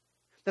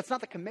 That's not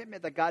the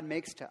commitment that God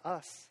makes to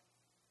us.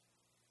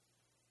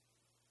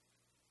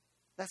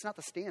 That's not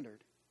the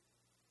standard.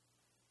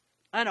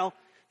 I know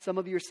some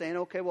of you are saying,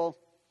 okay, well,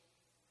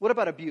 what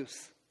about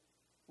abuse?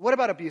 What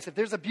about abuse? If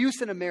there's abuse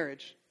in a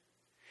marriage,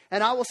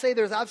 and I will say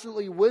there's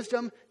absolutely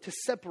wisdom to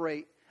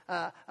separate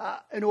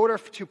in order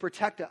to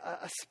protect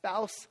a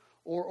spouse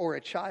or a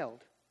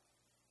child.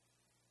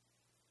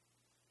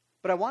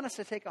 But I want us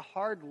to take a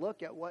hard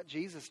look at what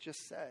Jesus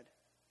just said.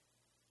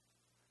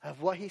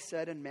 Of what he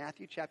said in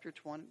Matthew chapter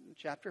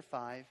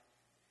 5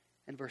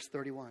 and verse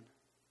 31.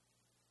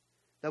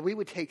 That we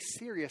would take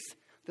serious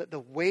the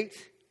weight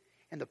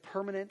and the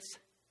permanence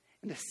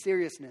and the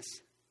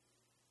seriousness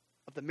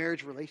of the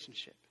marriage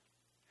relationship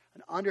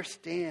and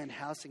understand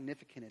how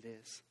significant it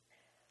is.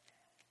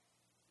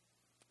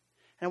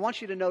 And I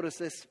want you to notice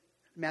this,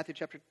 Matthew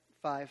chapter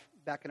 5,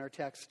 back in our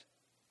text.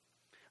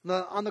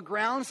 On the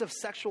grounds of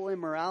sexual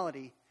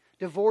immorality,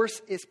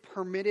 divorce is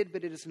permitted,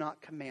 but it is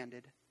not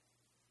commanded.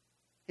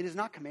 It is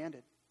not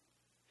commanded.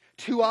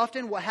 Too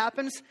often what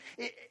happens,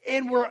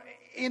 and we're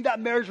in that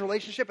marriage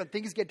relationship and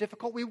things get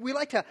difficult, we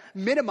like to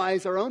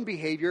minimize our own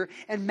behavior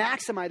and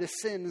maximize the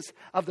sins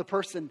of the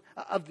person,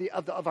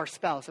 of our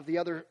spouse, of the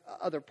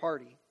other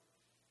party.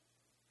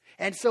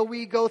 And so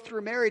we go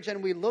through marriage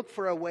and we look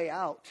for a way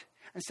out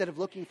instead of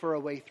looking for a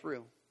way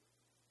through.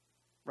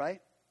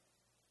 Right?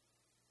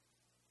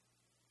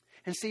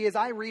 And see, as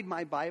I read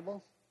my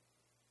Bible,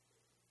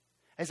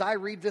 as I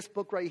read this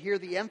book right here,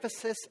 the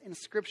emphasis in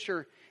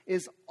Scripture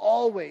is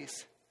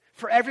always,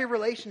 for every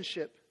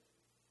relationship,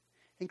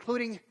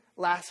 including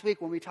last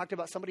week when we talked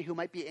about somebody who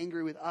might be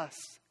angry with us.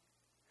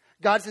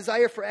 God's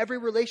desire for every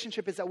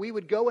relationship is that we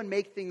would go and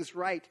make things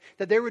right,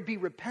 that there would be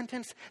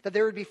repentance, that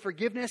there would be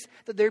forgiveness,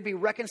 that there would be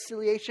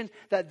reconciliation,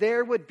 that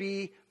there would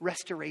be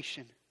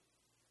restoration.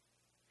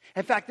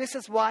 In fact, this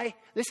is why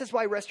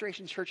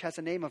Restoration Church has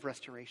a name of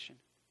restoration.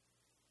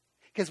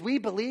 Because we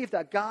believe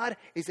that God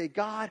is a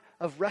God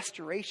of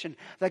restoration,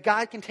 that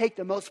God can take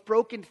the most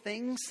broken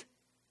things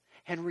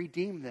and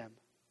redeem them.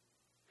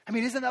 I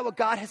mean, isn't that what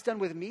God has done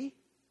with me?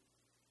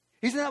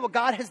 Isn't that what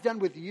God has done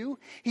with you?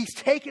 He's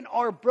taken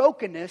our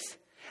brokenness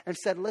and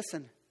said,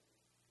 listen,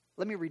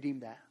 let me redeem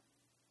that.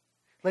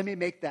 Let me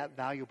make that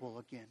valuable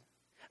again.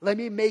 Let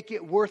me make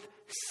it worth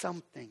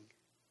something.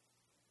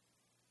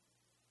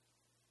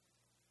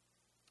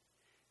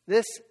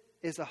 This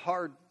is a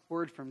hard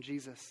word from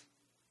Jesus,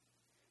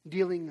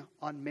 dealing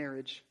on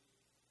marriage.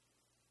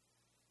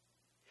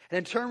 And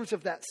in terms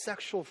of that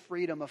sexual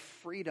freedom, a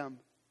freedom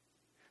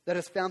that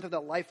is found through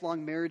that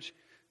lifelong marriage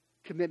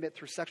commitment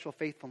through sexual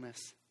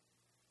faithfulness.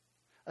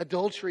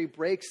 Adultery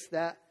breaks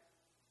that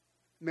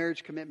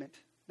marriage commitment,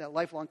 that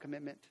lifelong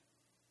commitment.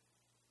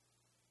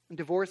 And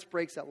divorce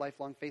breaks that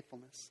lifelong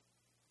faithfulness.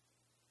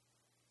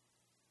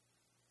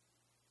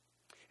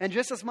 And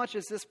just as much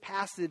as this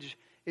passage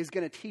is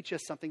going to teach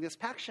us something, this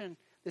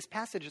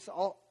passage is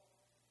all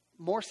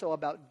more so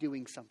about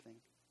doing something.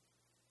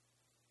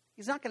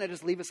 He's not going to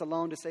just leave us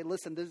alone to say,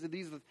 listen,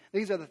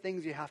 these are the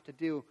things you have to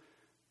do.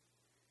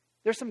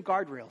 There's some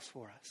guardrails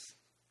for us.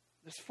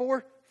 There's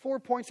four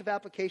points of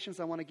applications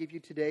I want to give you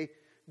today.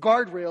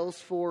 Guardrails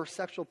for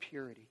sexual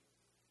purity.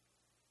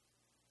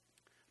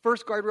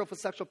 First guardrail for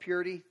sexual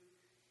purity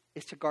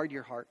is to guard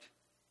your heart.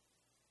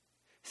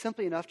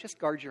 Simply enough, just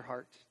guard your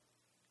heart.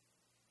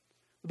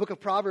 The book of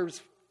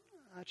Proverbs,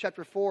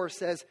 chapter 4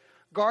 says,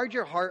 guard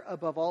your heart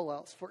above all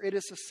else, for it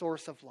is the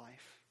source of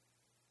life.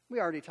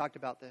 We already talked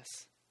about this.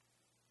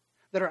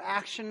 That our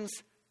actions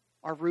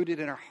are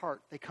rooted in our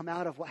heart. They come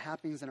out of what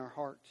happens in our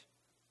heart.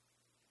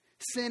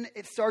 Sin,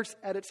 it starts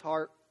at its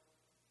heart,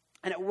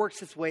 and it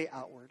works its way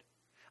outward.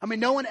 I mean,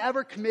 no one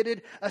ever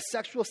committed a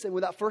sexual sin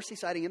without first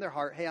deciding in their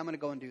heart, hey, I'm going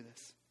to go and do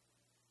this.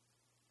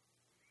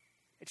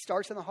 It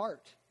starts in the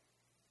heart.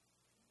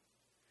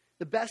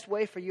 The best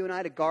way for you and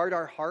I to guard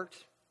our heart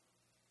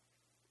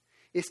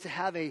is to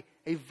have a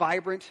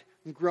vibrant,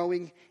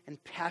 growing,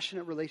 and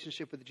passionate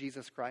relationship with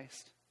Jesus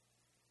Christ.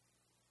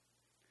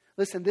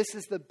 Listen, this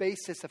is the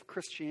basis of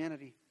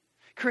Christianity.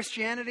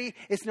 Christianity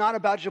is not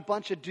about a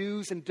bunch of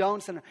do's and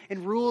don'ts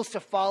and rules to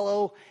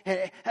follow.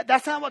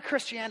 That's not what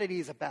Christianity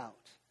is about.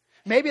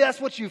 Maybe that's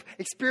what you've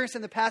experienced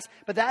in the past,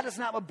 but that is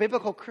not what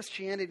biblical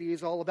Christianity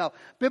is all about.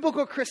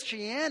 Biblical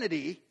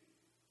Christianity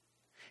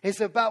is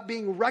about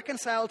being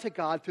reconciled to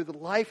God through the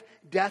life,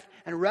 death,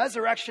 and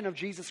resurrection of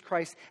Jesus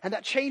Christ. And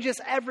that changes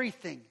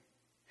everything.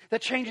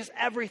 That changes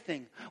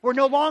everything. Where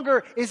no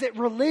longer is it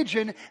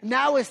religion,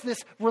 now is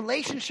this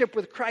relationship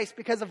with Christ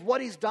because of what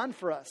He's done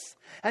for us.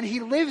 And He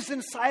lives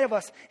inside of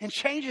us and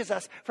changes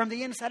us from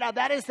the inside out.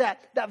 That is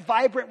that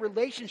vibrant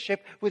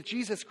relationship with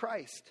Jesus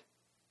Christ.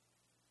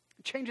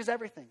 It changes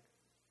everything.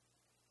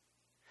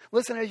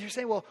 Listen, as you're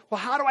saying, well,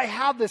 how do I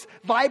have this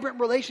vibrant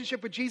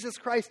relationship with Jesus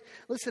Christ?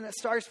 Listen, it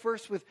starts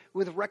first with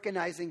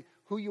recognizing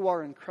who you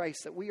are in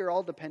Christ, that we are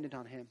all dependent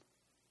on Him.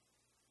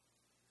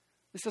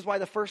 This is why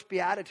the first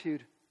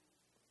beatitude,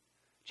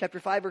 chapter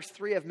 5, verse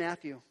 3 of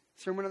Matthew,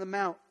 Sermon on the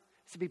Mount,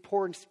 is to be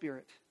poor in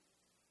spirit.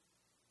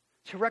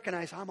 To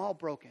recognize I'm all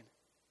broken.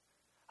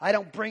 I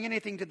don't bring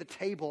anything to the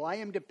table. I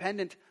am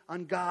dependent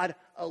on God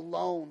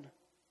alone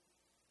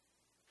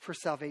for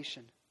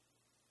salvation.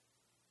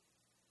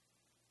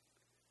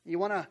 You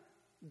want to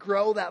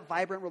grow that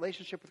vibrant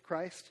relationship with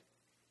Christ?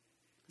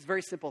 It's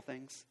very simple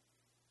things.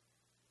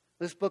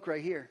 This book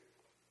right here.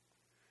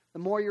 The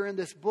more you're in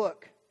this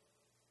book,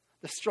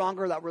 the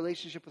stronger that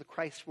relationship with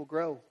Christ will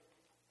grow.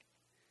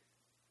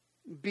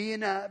 Be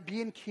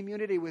in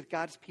community with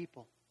God's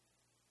people.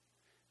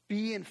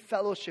 Be in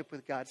fellowship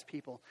with God's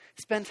people.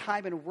 Spend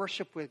time in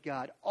worship with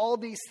God. All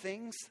these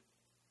things,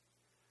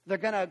 they're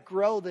going to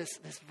grow this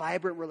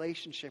vibrant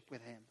relationship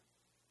with Him.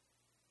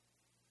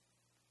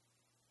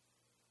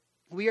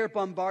 We are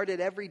bombarded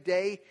every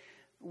day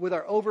with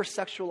our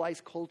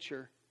over-sexualized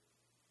culture.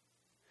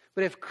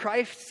 But if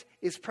Christ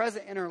is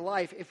present in our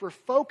life, if we're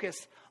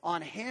focused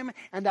on Him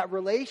and that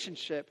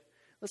relationship,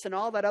 listen,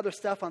 all that other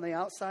stuff on the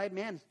outside,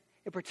 man,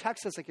 it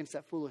protects us against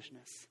that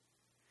foolishness.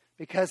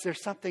 Because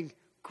there's something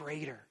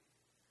greater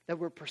that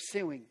we're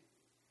pursuing,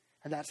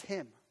 and that's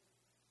Him.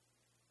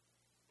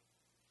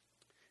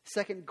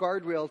 Second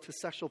guardrail to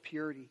sexual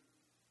purity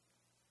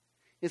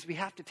is we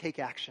have to take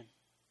action.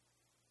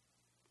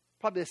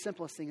 Probably the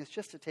simplest thing is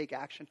just to take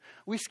action.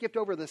 We skipped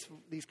over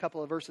these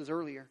couple of verses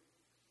earlier.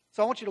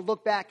 So I want you to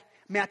look back,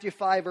 Matthew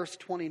 5, verse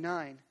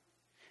 29.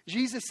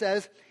 Jesus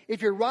says,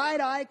 if your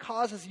right eye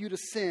causes you to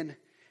sin,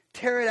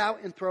 tear it out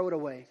and throw it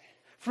away.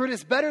 For it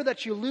is better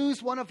that you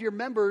lose one of your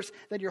members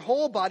than your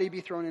whole body be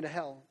thrown into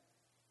hell.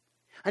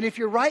 And if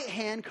your right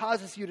hand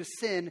causes you to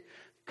sin,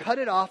 cut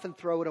it off and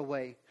throw it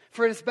away.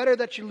 For it is better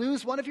that you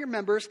lose one of your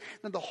members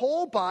than the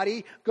whole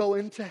body go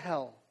into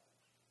hell.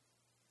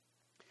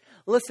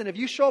 Listen, if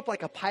you show up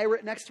like a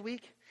pirate next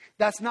week,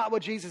 that's not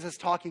what Jesus is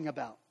talking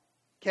about.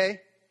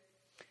 Okay?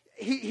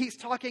 He's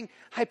talking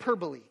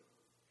hyperbole.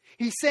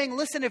 He's saying,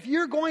 listen, if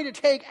you're going to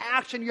take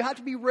action, you have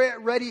to be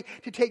ready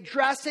to take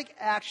drastic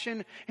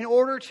action in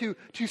order to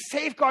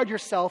safeguard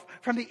yourself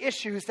from the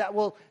issues that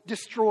will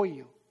destroy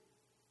you.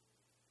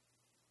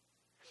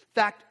 In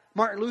fact,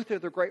 Martin Luther,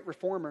 the great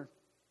reformer,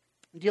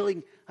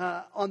 dealing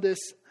on this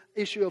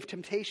issue of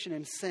temptation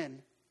and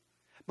sin,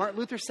 Martin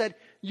Luther said,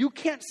 you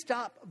can't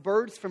stop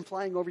birds from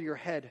flying over your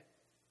head,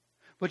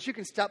 but you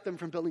can stop them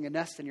from building a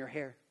nest in your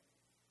hair.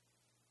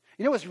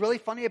 You know what's really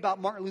funny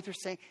about Martin Luther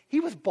saying? He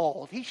was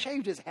bald. He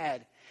shaved his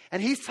head.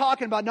 And he's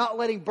talking about not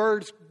letting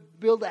birds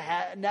build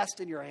a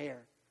nest in your hair.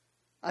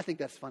 I think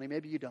that's funny.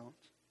 Maybe you don't.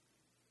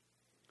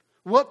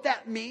 What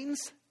that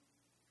means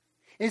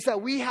is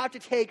that we have to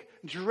take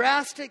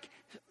drastic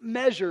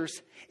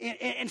measures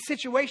in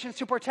situations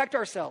to protect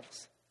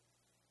ourselves.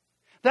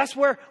 That's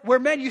where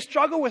men, you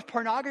struggle with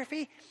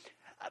pornography.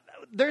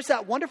 There's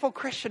that wonderful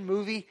Christian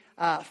movie,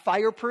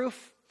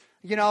 Fireproof.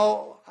 You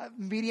know,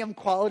 medium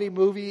quality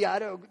movie,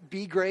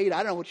 B grade, I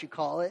don't know what you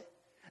call it.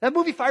 That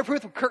movie,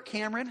 Fireproof, with Kirk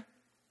Cameron.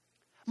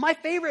 My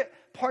favorite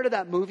part of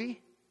that movie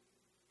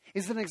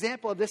is an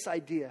example of this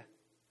idea.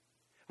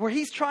 Where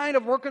he's trying to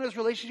work on his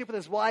relationship with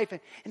his wife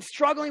and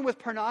struggling with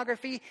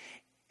pornography.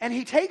 And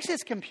he takes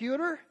his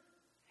computer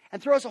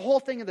and throws the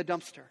whole thing in the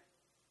dumpster.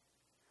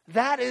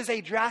 That is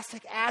a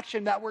drastic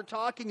action that we're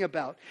talking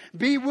about.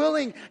 Be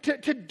willing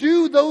to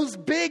do those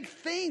big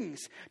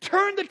things.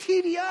 Turn the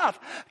TV off.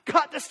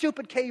 Cut the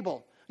stupid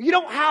cable. You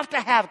don't have to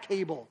have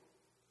cable.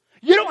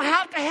 You don't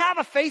have to have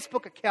a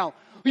Facebook account.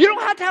 You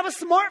don't have to have a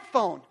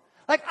smartphone.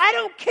 Like, I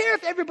don't care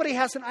if everybody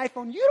has an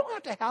iPhone. You don't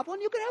have to have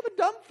one. You can have a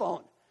dumb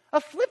phone. A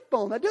flip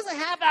phone that doesn't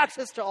have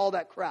access to all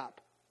that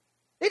crap.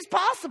 It's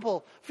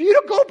possible for you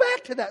to go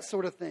back to that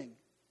sort of thing.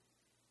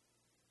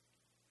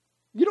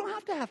 You don't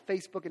have to have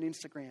Facebook and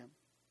Instagram.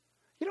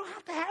 You don't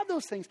have to have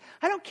those things.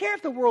 I don't care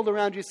if the world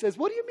around you says,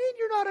 what do you mean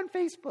you're not on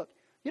Facebook?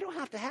 You don't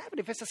have to have it.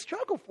 If it's a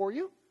struggle for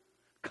you,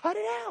 cut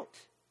it out.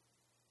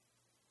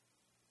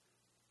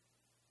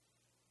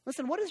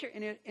 Listen, what does your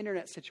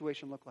internet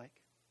situation look like?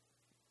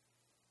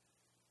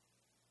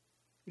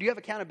 Do you have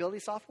accountability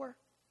software?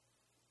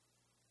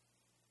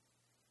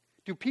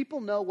 Do people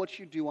know what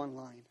you do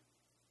online?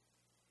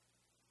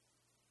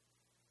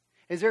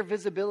 Is there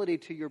visibility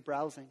to your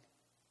browsing?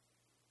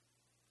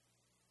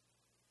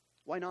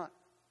 Why not?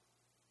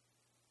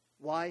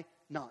 Why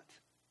not?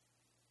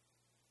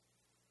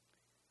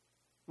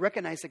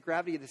 Recognize the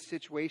gravity of the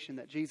situation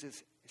that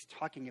Jesus is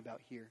talking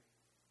about here.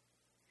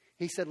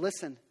 He said,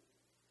 listen,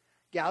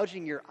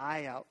 gouging your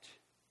eye out,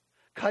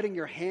 cutting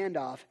your hand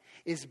off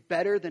is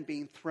better than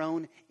being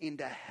thrown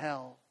into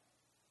hell.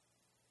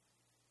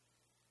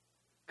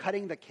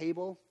 Cutting the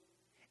cable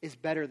is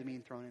better than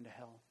being thrown into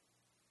hell.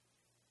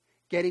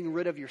 Getting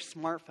rid of your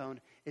smartphone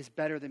is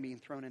better than being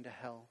thrown into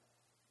hell.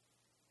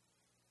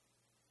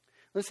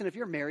 Listen, if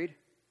you're married,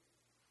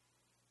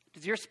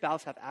 does your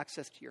spouse have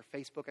access to your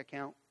Facebook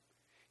account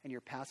and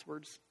your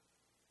passwords?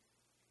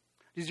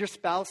 Does your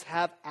spouse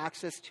have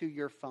access to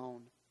your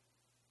phone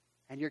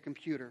and your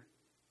computer?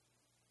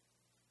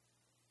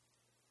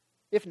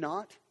 If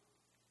not,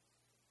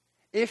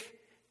 if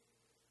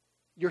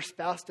your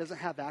spouse doesn't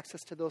have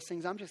access to those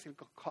things, I'm going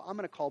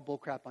to call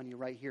bullcrap on you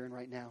right here and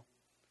right now.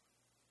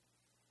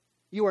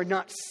 You are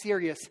not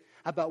serious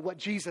about what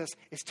Jesus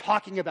is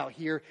talking about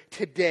here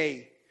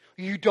today.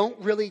 You don't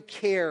really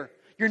care.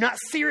 You're not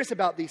serious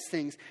about these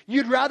things.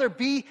 You'd rather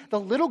be the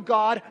little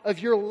God of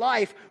your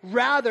life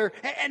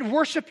and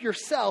worship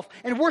yourself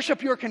and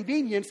worship your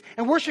convenience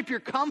and worship your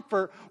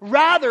comfort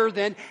rather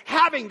than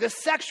having the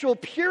sexual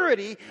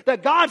purity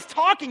that God's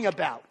talking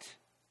about.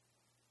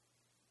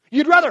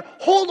 You'd rather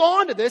hold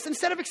on to this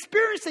instead of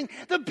experiencing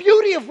the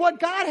beauty of what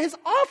God has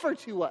offered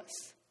to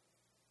us.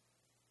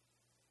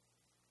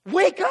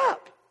 Wake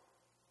up.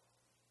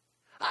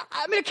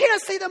 I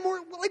cannot say that more.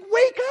 Like,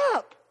 wake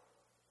up.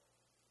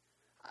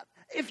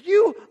 If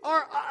you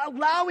are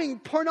allowing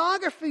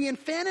pornography and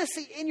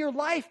fantasy in your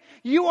life,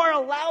 you are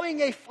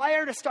allowing a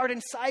fire to start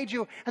inside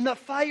you, and the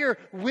fire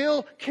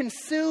will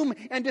consume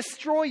and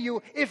destroy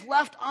you if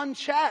left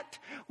unchecked.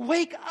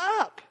 Wake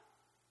up.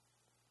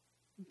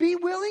 Be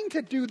willing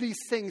to do these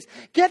things.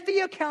 Get the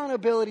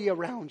accountability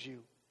around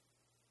you.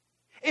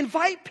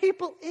 Invite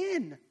people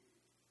in.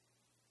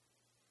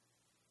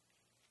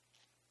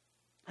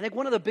 I think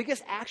one of the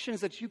biggest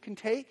actions that you can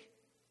take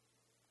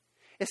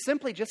is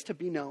simply just to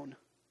be known.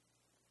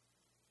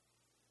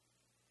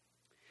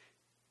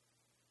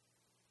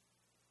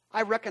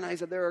 I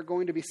recognize that there are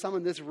going to be some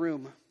in this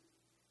room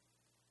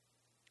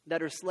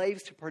that are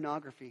slaves to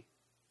pornography.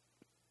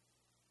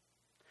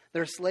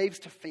 They're slaves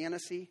to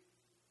fantasy.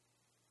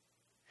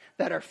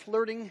 That are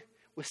flirting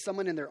with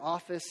someone in their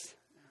office,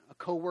 a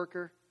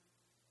coworker.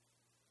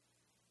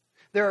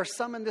 There are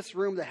some in this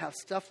room that have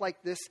stuff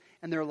like this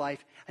in their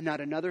life, and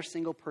not another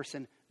single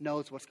person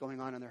knows what's going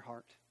on in their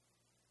heart.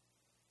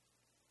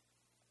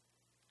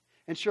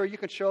 And sure, you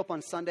can show up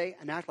on Sunday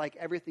and act like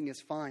everything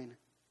is fine.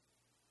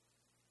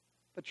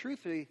 But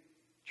truthfully,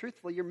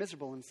 you're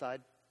miserable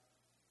inside.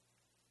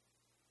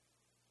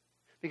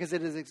 Because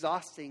it is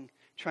exhausting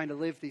trying to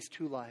live these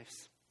two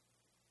lives.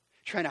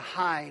 Trying to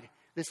hide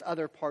this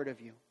other part of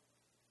you.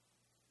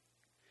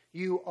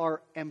 You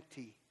are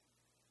empty.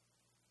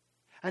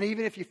 And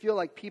even if you feel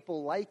like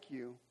people like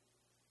you,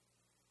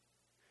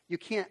 you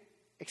can't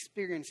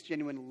experience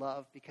genuine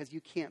love because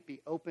you can't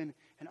be open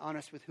and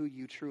honest with who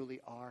you truly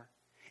are.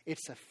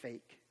 It's a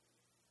fake.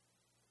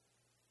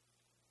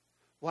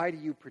 Why do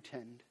you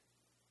pretend?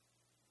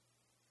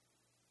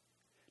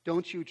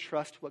 Don't you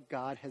trust what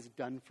God has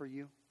done for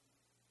you?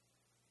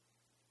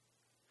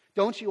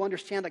 Don't you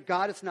understand that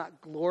God is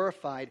not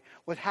glorified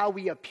with how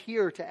we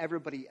appear to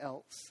everybody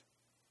else?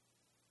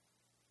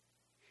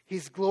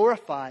 He's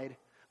glorified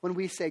when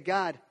we say,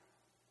 God,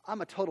 I'm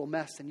a total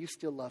mess and you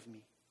still love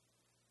me.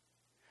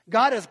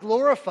 God is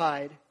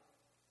glorified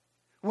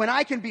when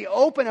I can be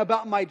open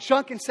about my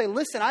junk and say,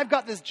 listen, I've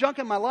got this junk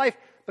in my life,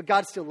 but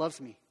God still loves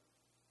me.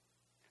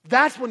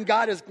 That's when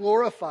God is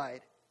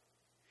glorified.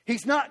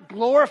 He's not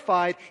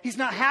glorified. He's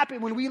not happy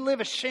when we live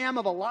a sham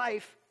of a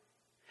life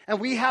and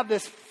we have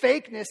this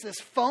fakeness, this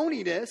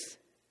phoniness.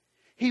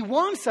 He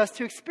wants us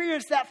to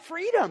experience that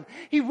freedom.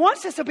 He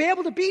wants us to be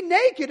able to be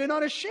naked and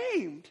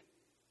unashamed.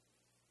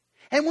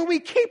 And when we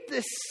keep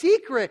this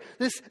secret,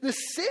 this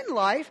sin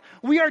life,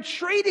 we are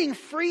trading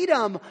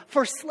freedom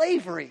for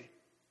slavery.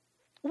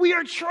 We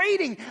are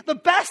trading the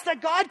best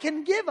that God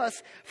can give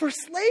us for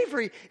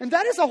slavery. And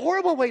that is a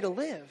horrible way to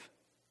live.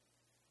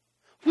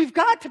 We've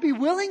got to be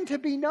willing to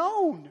be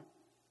known.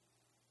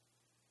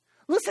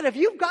 Listen, if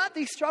you've got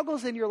these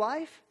struggles in your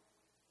life,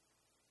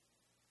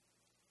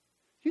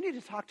 you need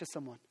to talk to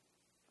someone.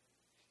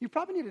 You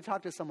probably need to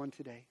talk to someone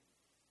today.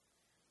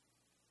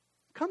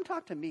 Come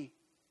talk to me.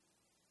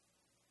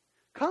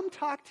 Come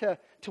talk to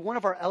one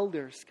of our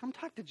elders. Come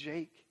talk to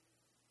Jake.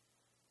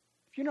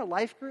 If you're in a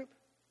life group,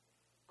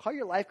 call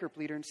your life group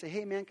leader and say,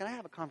 hey man, can I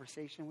have a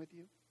conversation with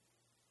you?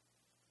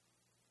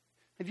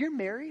 If you're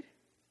married,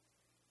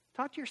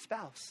 talk to your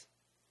spouse.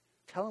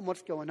 Tell them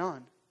what's going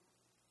on.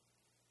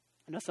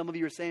 I know some of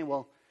you are saying,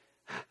 well,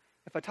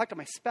 if I talk to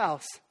my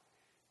spouse,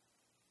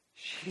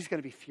 she's going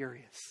to be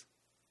furious.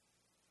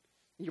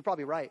 You're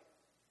probably right.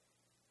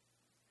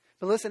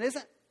 But listen,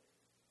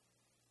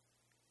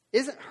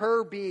 isn't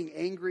her being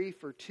angry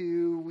for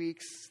 2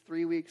 weeks,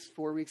 3 weeks,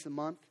 4 weeks, a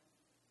month,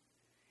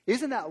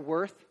 isn't that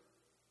worth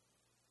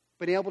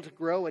being able to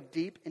grow a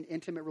deep and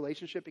intimate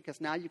relationship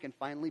because now you can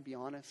finally be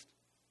honest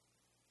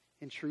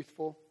and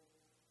truthful?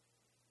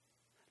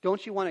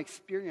 Don't you want to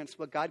experience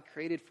what God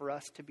created for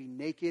us to be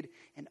naked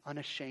and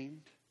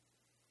unashamed?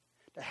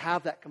 To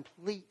have that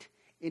complete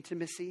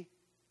intimacy?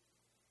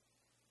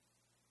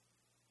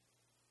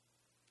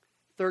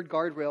 Third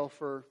guardrail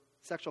for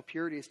sexual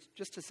purity is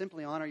just to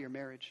simply honor your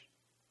marriage.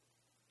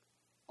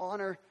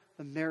 Honor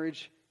the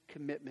marriage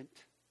commitment.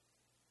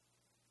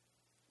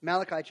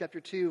 Malachi chapter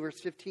 2 verse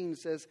 15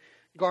 says,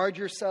 guard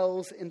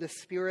yourselves in the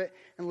spirit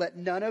and let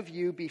none of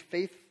you be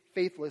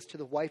faithless to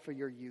the wife of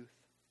your youth.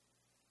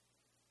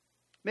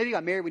 Maybe you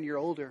got married when you're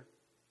older.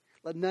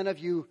 Let none of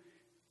you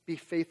be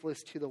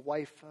faithless to the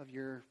wife of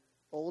your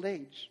old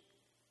age.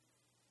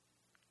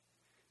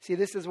 See,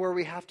 this is where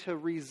we have to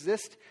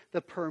resist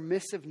the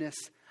permissiveness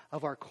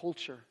of our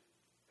culture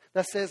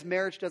that says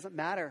marriage doesn't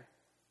matter.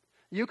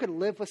 You can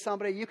live with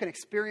somebody, you can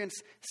experience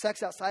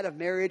sex outside of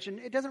marriage, and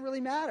it doesn't really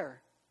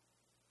matter.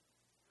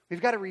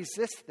 We've got to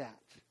resist that.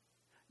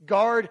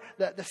 Guard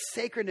the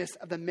sacredness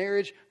of the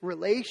marriage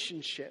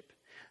relationship.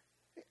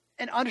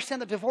 And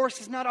understand that divorce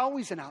is not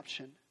always an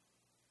option.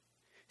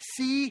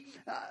 See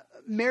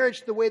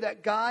marriage the way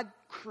that God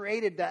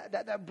created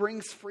that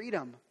brings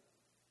freedom.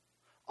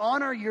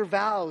 Honor your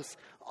vows.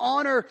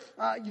 Honor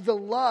the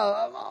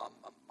love.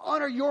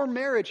 Honor your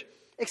marriage.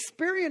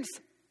 Experience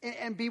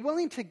and be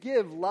willing to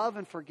give love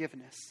and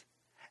forgiveness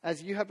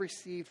as you have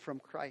received from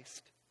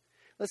Christ.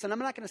 Listen, I'm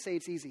not going to say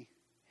it's easy.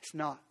 It's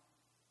not.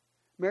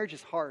 Marriage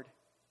is hard.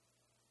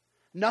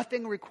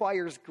 Nothing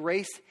requires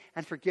grace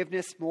and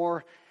forgiveness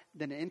more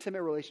than an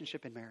intimate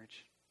relationship in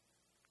marriage.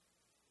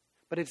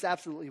 But it's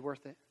absolutely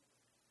worth it.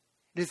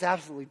 It is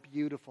absolutely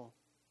beautiful.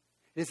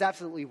 It is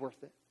absolutely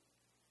worth it.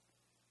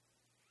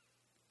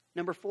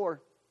 Number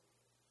 4,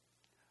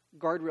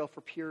 guardrail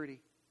for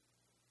purity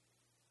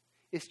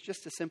is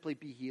just to simply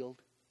be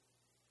healed.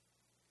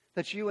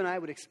 That you and I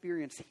would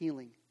experience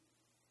healing.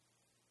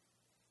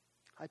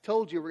 I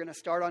told you we're going to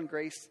start on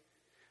grace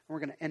and we're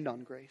going to end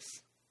on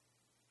grace.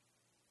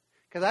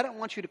 Because I don't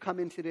want you to come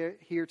in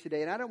here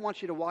today, and I don't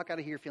want you to walk out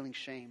of here feeling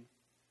shame.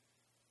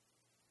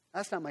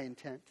 That's not my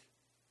intent.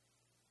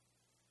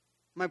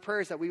 My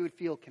prayer is that we would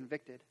feel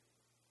convicted.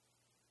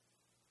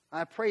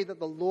 I pray that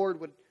the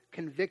Lord would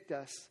convict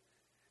us,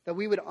 that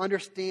we would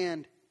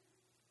understand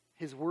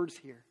His words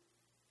here.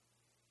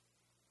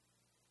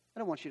 I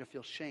don't want you to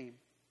feel shame.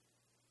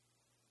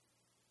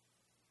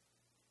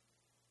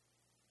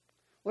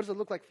 What does it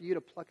look like for you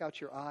to pluck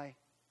out your eye?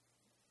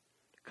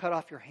 To cut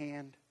off your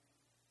hand?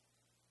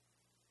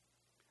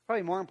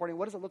 Probably more important,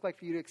 what does it look like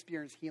for you to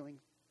experience healing?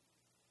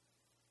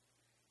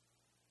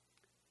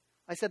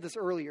 I said this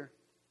earlier.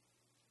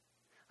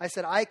 I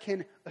said, I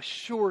can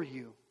assure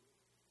you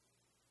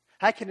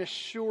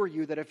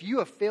that if you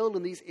have failed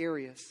in these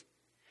areas,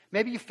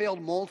 maybe you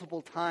failed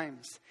multiple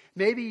times,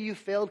 maybe you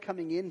failed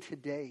coming in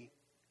today,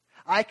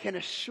 I can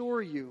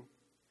assure you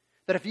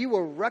that if you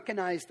will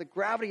recognize the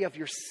gravity of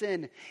your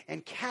sin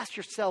and cast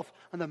yourself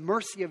on the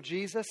mercy of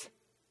Jesus,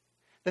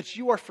 that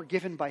you are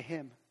forgiven by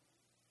Him.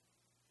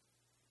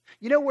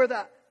 You know where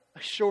that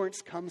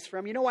assurance comes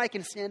from? You know why I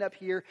can stand up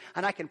here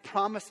and I can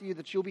promise you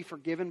that you'll be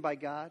forgiven by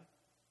God?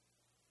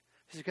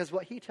 It's because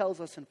what He tells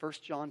us in 1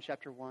 John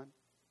chapter 1.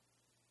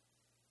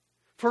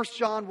 1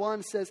 John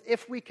 1 says,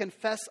 if we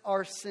confess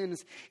our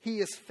sins, He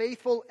is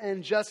faithful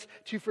and just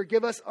to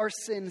forgive us our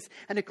sins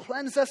and to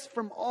cleanse us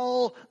from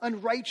all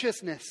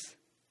unrighteousness.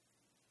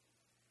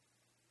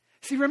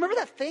 See, remember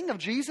that thing of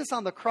Jesus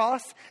on the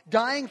cross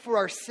dying for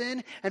our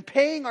sin and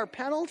paying our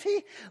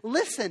penalty?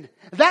 Listen,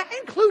 that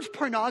includes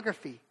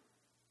pornography.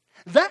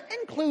 That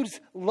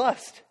includes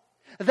lust.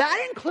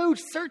 That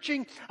includes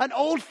searching an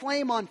old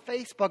flame on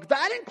Facebook.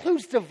 That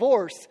includes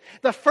divorce.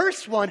 The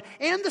first one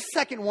and the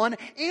second one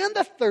and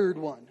the third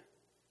one.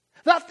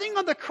 That thing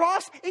on the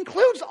cross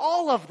includes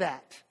all of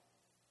that.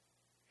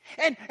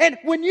 And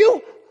when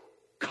you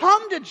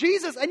come to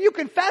Jesus and you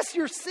confess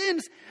your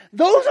sins,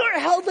 those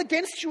aren't held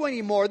against you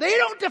anymore. They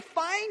don't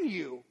define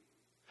you.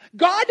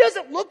 God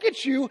doesn't look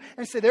at you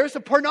and say, there's a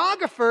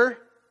pornographer.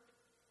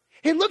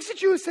 He looks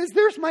at you and says,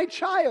 there's my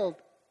child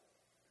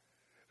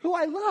who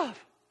I love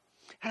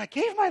and I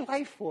gave my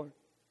life for.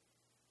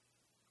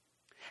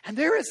 And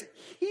there is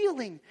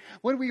healing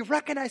when we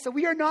recognize that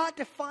we are not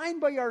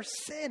defined by our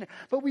sin,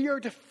 but we are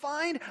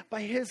defined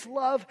by His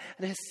love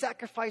and His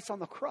sacrifice on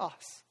the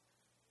cross.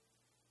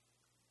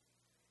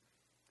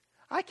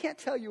 I can't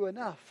tell you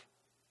enough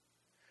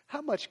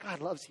how much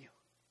God loves you.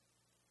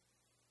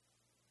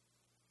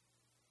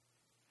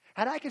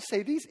 And I can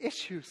say these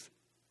issues,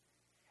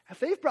 if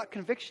they've brought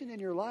conviction in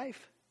your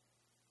life,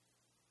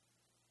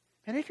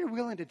 and if you're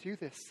willing to do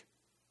this,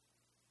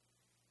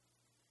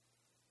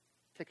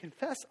 to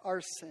confess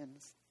our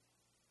sins,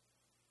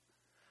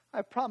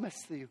 I promise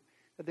you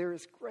that there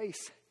is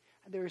grace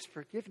and there is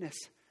forgiveness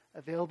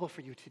available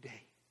for you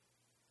today.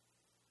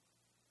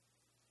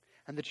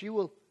 And that you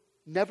will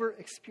never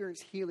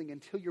experience healing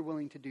until you're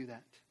willing to do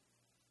that.